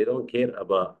Israel. They don't care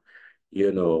about,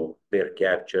 their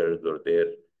captured or their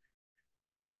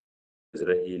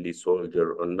Israeli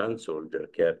soldier or non-soldier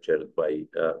captured by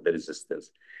the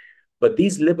resistance. But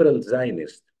these liberal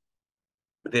Zionists,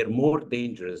 they're more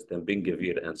dangerous than Ben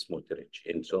Gvir and Smotrich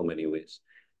in so many ways.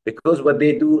 Because what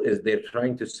they do is they're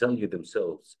trying to sell you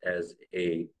themselves as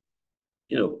a,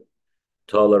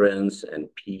 tolerance and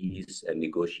peace and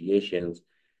negotiations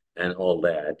and all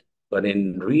that. But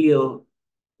in real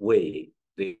way,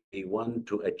 they want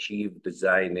to achieve the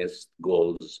Zionist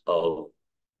goals of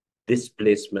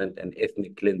displacement and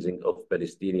ethnic cleansing of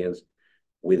Palestinians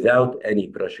without any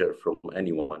pressure from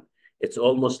anyone. It's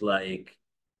almost like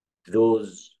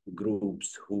those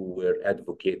groups who were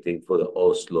advocating for the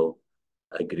Oslo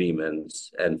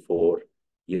agreements and for,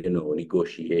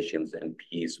 negotiations and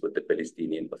peace with the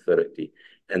Palestinian Authority,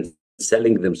 and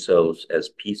selling themselves as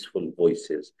peaceful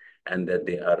voices, and that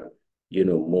they are,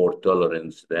 more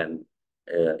tolerant than,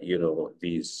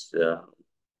 these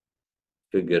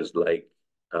figures like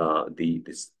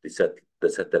the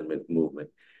settlement movement.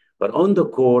 But on the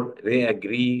core, they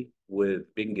agree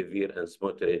with Ben Gvir and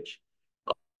Smotrich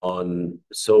on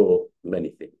so many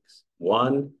things.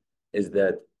 One is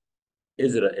that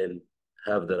Israel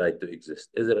have the right to exist.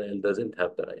 Israel doesn't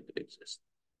have the right to exist,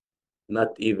 not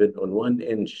even on 1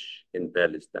 inch in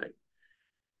Palestine.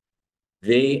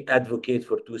 They advocate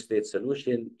for two-state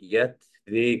solution, yet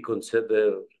they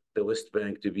consider the West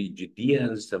Bank to be Judea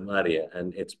and Samaria,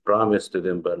 and it's promised to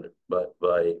them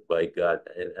by God.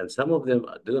 And some of them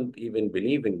don't even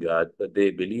believe in God, but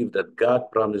they believe that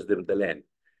God promised them the land.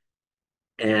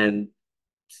 And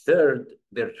third,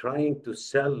 they're trying to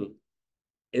sell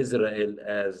Israel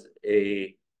as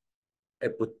a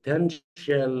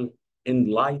potential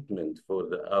enlightenment for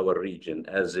our region,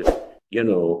 as if,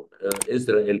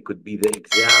 Israel could be the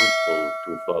example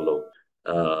to follow,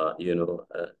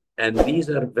 and these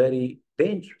are very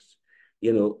dangerous.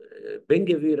 Ben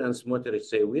Gvir and Smotrich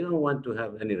say, we don't want to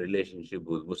have any relationship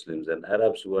with Muslims and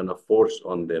Arabs. We want to force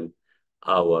on them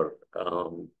our,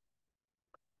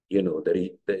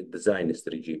 the Zionist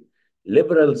regime.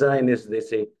 Liberal Zionists, they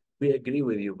say, we agree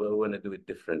with you, but we want to do it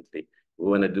differently. We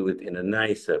want to do it in a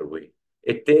nicer way.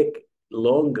 It take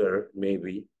longer,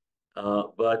 maybe,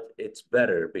 but it's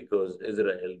better because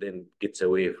Israel then gets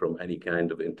away from any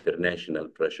kind of international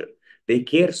pressure. They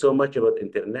care so much about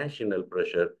international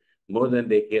pressure more than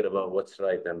they care about what's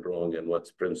right and wrong and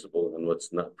what's principle and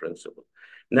what's not principle.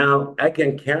 Now, I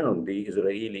can count the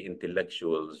Israeli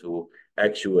intellectuals who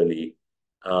actually,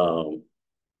 um,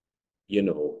 you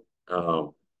know,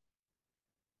 um,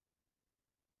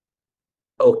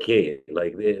 okay,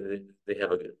 like they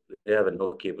have an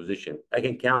okay position. I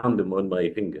can count them on my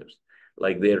fingers,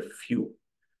 like they're few.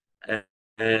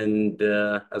 And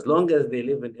as long as they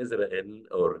live in Israel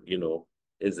or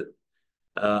is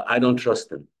I don't trust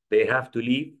them. They have to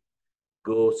leave,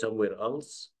 go somewhere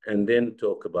else, and then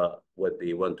talk about what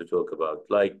they want to talk about.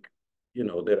 Like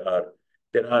there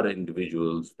are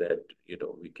individuals that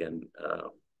we can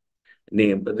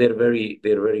name, but they're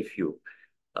very few.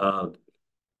 Uh,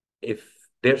 if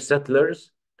they're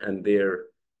settlers and they're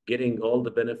getting all the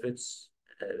benefits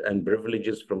and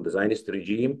privileges from the Zionist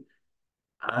regime,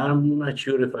 I'm not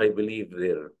sure if I believe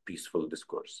their peaceful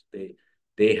discourse.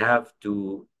 They have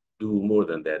to do more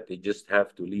than that. They just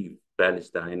have to leave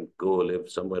Palestine, go live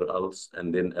somewhere else,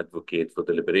 and then advocate for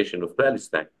the liberation of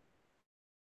Palestine.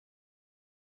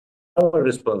 Our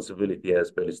responsibility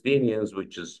as Palestinians,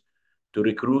 which is to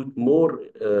recruit more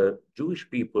Jewish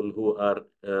people who are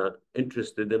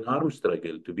interested in armed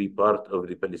struggle to be part of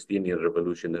the Palestinian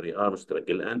revolutionary armed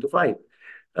struggle and to fight,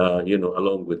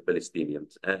 along with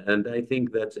Palestinians. And I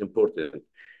think that's important.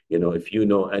 If you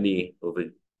know any of a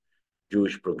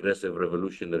Jewish progressive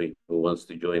revolutionary who wants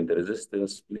to join the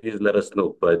resistance, please let us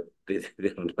know. But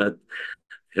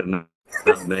they're not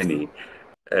many.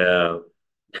 Uh,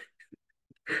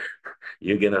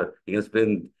 you're gonna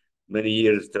spend many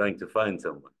years trying to find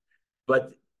someone.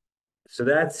 But so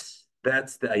that's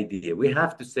the idea. We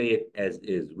have to say it as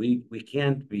is. We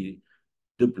can't be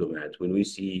diplomats when we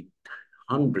see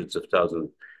hundreds of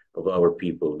thousands of our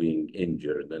people being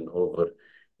injured and over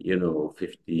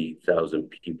 50,000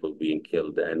 people being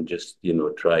killed and just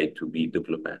try to be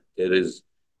diplomat.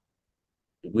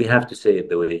 We have to say it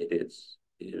the way it is.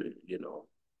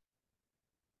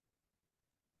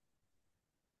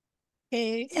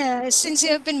 Okay, since you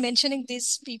have been mentioning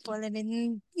these people, I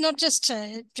mean, not just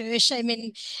Jewish, I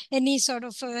mean, any sort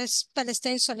of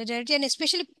Palestine solidarity, and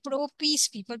especially pro-peace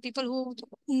people, people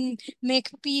who make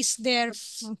peace their,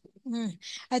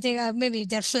 I think maybe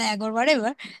their flag or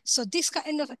whatever. So this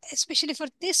kind of, especially for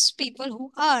these people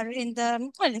who are in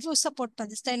the, well, who support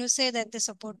Palestine, who say that they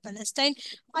support Palestine,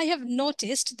 I have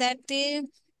noticed that they,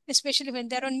 especially when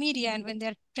they're on media and when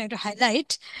they're trying to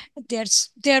highlight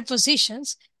their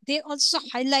positions, they also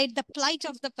highlight the plight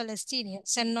of the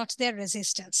Palestinians and not their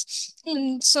resistance.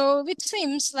 And so it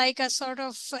seems like a sort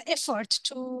of effort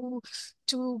to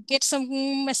get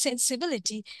some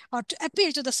sensibility or to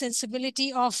appeal to the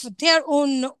sensibility of their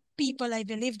own people, I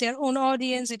believe, their own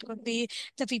audience. It could be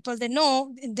the people they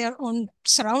know in their own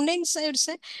surroundings, I would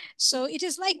say. So it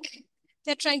is like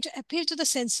they're trying to appeal to the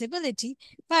sensibility,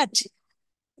 but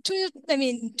do you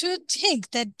think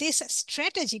that this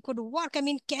strategy could work? I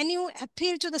mean, can you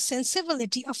appeal to the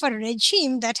sensibility of a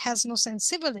regime that has no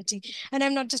sensibility? And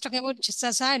I'm not just talking about just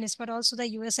the Zionists, but also the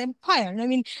US empire. I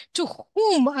mean, to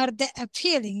whom are they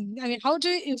appealing? I mean, how do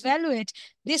you evaluate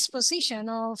this position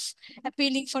of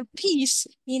appealing for peace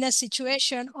in a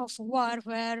situation of war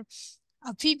where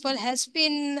a people has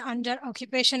been under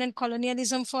occupation and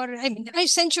colonialism for, I mean,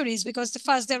 centuries, because the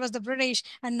first there was the British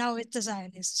and now it's the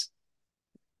Zionists.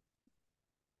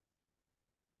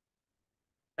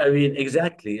 I mean,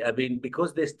 exactly. I mean,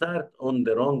 because they start on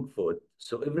the wrong foot,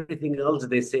 so everything else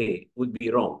they say would be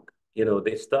wrong.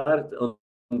 They start on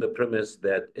the premise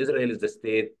that Israel is the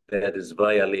state that is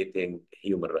violating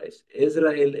human rights.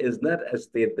 Israel is not a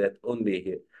state that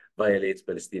only violates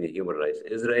Palestinian human rights.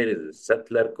 Israel is a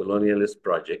settler colonialist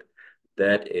project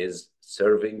that is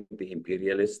serving the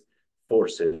imperialist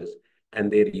forces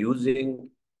and they're using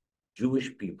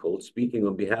Jewish people, speaking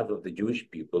on behalf of the Jewish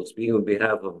people, speaking on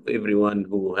behalf of everyone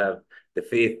who have the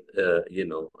faith,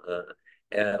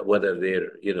 whether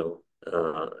they're,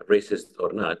 racist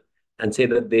or not, and say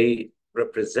that they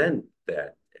represent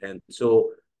that. And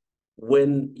so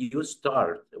when you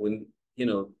start,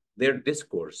 their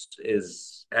discourse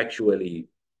is actually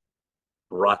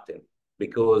rotten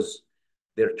because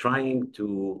they're trying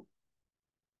to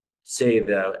say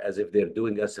that as if they're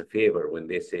doing us a favor when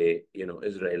they say,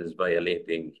 Israel is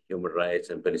violating human rights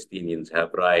and Palestinians have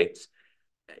rights,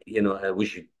 and we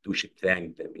should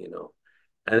thank them,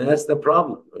 And that's the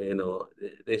problem,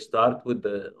 they start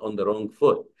on the wrong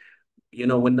foot.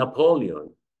 When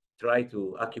Napoleon tried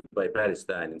to occupy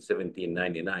Palestine in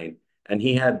 1799, and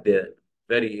he had the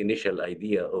very initial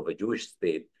idea of a Jewish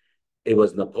state, it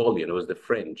was Napoleon, it was the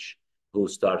French who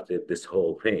started this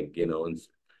whole thing,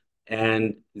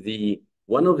 and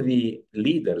one of the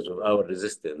leaders of our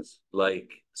resistance, like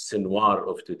Sinwar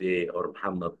of today, or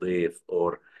Muhammad Deif,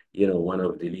 or one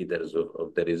of the leaders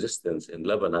of the resistance in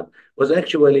Lebanon, was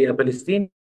actually a Palestinian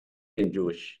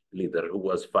Jewish leader who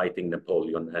was fighting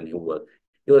Napoleon, and he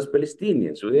was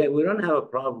Palestinian. So we don't have a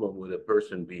problem with a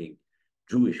person being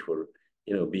Jewish for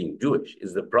being Jewish.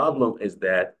 The problem is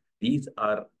that these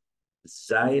are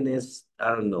Zionist, I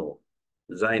don't know,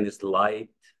 Zionist light,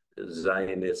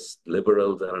 Zionist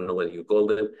liberals, I don't know what you call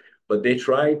them, but they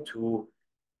try to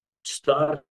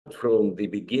start from the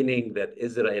beginning that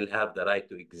Israel have the right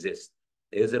to exist.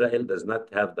 Israel does not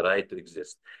have the right to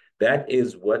exist. That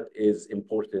is what is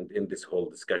important in this whole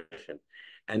discussion.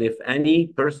 And if any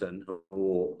person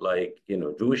who,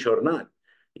 Jewish or not,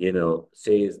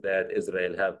 says that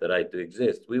Israel have the right to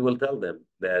exist, we will tell them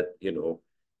that,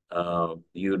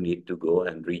 you need to go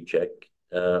and recheck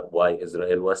why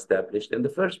Israel was established in the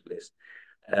first place.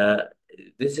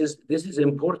 This is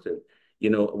important.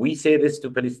 We say this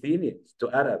to Palestinians, to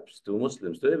Arabs, to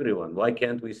Muslims, to everyone. Why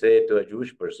can't we say it to a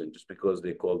Jewish person just because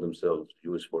they call themselves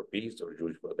Jewish for peace or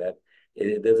Jewish for that?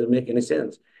 It doesn't make any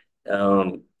sense.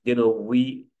 Some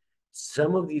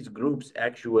of these groups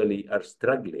actually are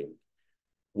struggling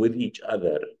with each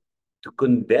other to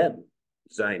condemn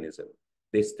Zionism.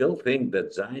 They still think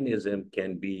that Zionism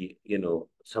can be,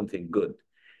 something good.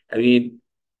 I mean,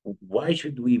 why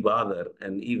should we bother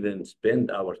and even spend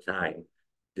our time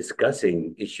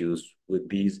discussing issues with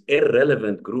these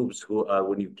irrelevant groups who are,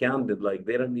 when you count it,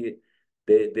 they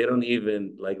don't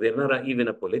even, they're not even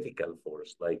a political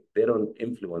force, they don't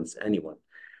influence anyone.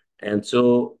 And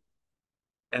so,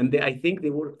 I think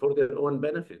they work for their own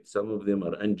benefit. Some of them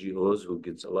are NGOs who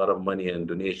gets a lot of money and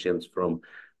donations from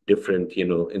different,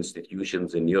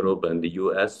 institutions in Europe and the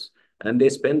US, and they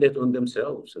spend it on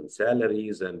themselves and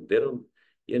salaries, and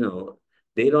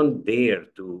they don't dare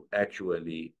to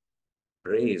actually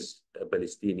praise a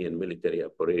Palestinian military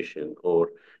operation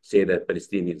or say that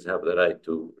Palestinians have the right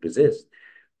to resist.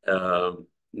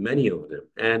 Many of them,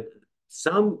 and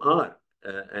some are,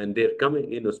 and they're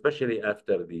coming, especially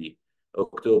after the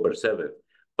October 7th.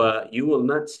 But you will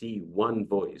not see one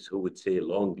voice who would say,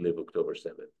 long live October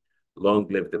 7th, long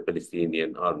live the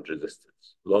Palestinian armed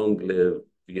resistance, long live,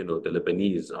 the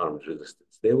Lebanese armed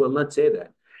resistance. They will not say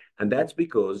that. And that's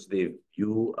because they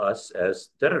view us as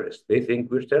terrorists. They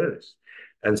think we're terrorists.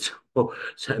 And so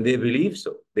they believe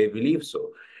so. They believe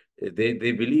so. They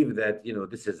believe that,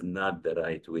 this is not the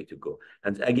right way to go.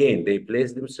 And again, they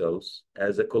place themselves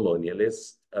as a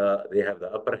colonialist. They have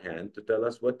the upper hand to tell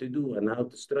us what to do and how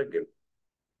to struggle.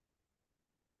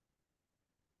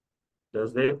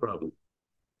 That's their problem.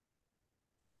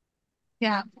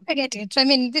 Yeah, I get it. I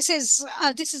mean, this is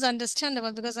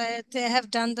understandable because they have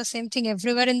done the same thing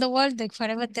everywhere in the world. Like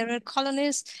wherever there were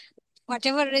colonies,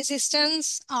 whatever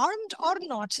resistance, armed or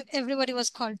not, everybody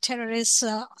was called terrorists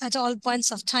at all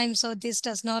points of time. So this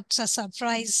does not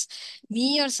surprise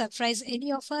me or surprise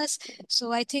any of us.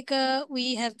 So I think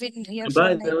we have been here for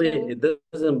By the way, it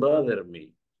doesn't bother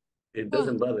me. It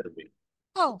doesn't bother me.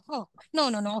 Oh, no.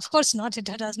 Of course not. It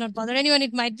does not bother anyone.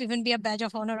 It might even be a badge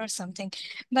of honor or something.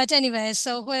 But anyway,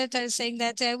 so what I was saying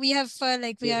that we have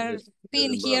we are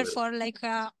been here for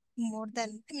more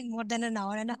than an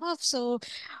hour and a half. So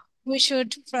we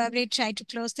should probably try to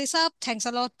close this up. Thanks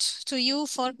a lot to you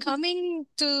for coming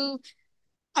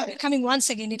once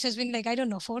again. It has been I don't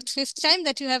know, fourth, fifth time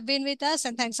that you have been with us,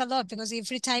 and thanks a lot because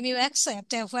every time you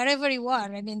accept, wherever you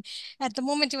are, I mean, at the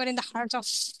moment you are in the heart of,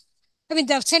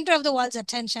 the center of the world's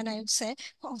attention, I would say,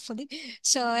 hopefully.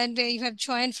 So, and you have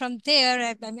joined from there.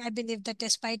 I believe that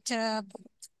despite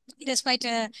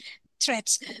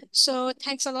threats. So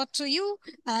thanks a lot to you.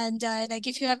 And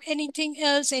if you have anything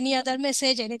else, any other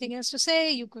message, anything else to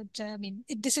say, you could,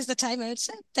 this is the time I would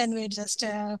say, then we'll just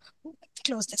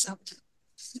close this up.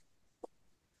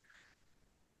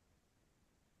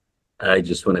 I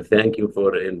just want to thank you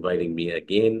for inviting me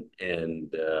again,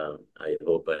 and I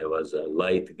hope I was a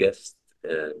light guest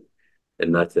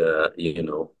and not,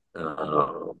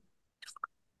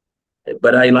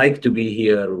 but I like to be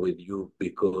here with you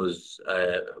because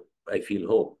I feel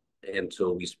hope. And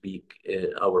so we speak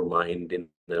our mind in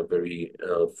a very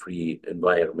free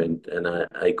environment. And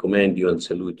I commend you and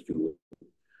salute you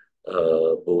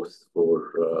both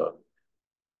for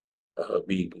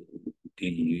being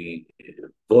the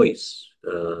voice,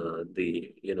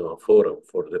 forum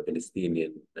for the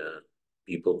Palestinian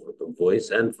people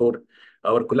voice and for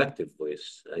our collective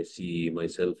voice. I see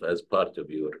myself as part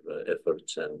of your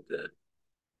efforts and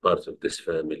part of this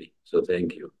family. So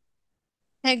thank you.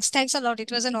 Thanks a lot.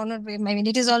 It was an honor. I mean,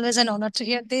 it is always an honor to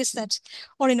hear this, that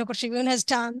Orinoco Tribune has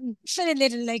done very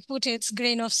little, like put its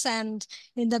grain of sand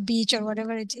in the beach or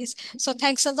whatever it is. So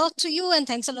thanks a lot to you, and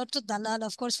thanks a lot to Dalal,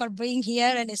 of course, for being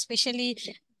here, and especially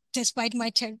despite my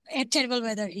terrible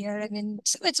weather here. I mean,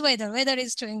 it's weather. Weather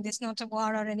is doing this, not a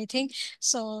war or anything.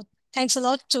 So thanks a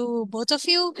lot to both of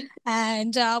you,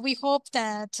 and we hope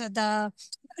that the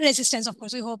resistance, of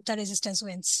course, we hope the resistance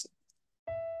wins.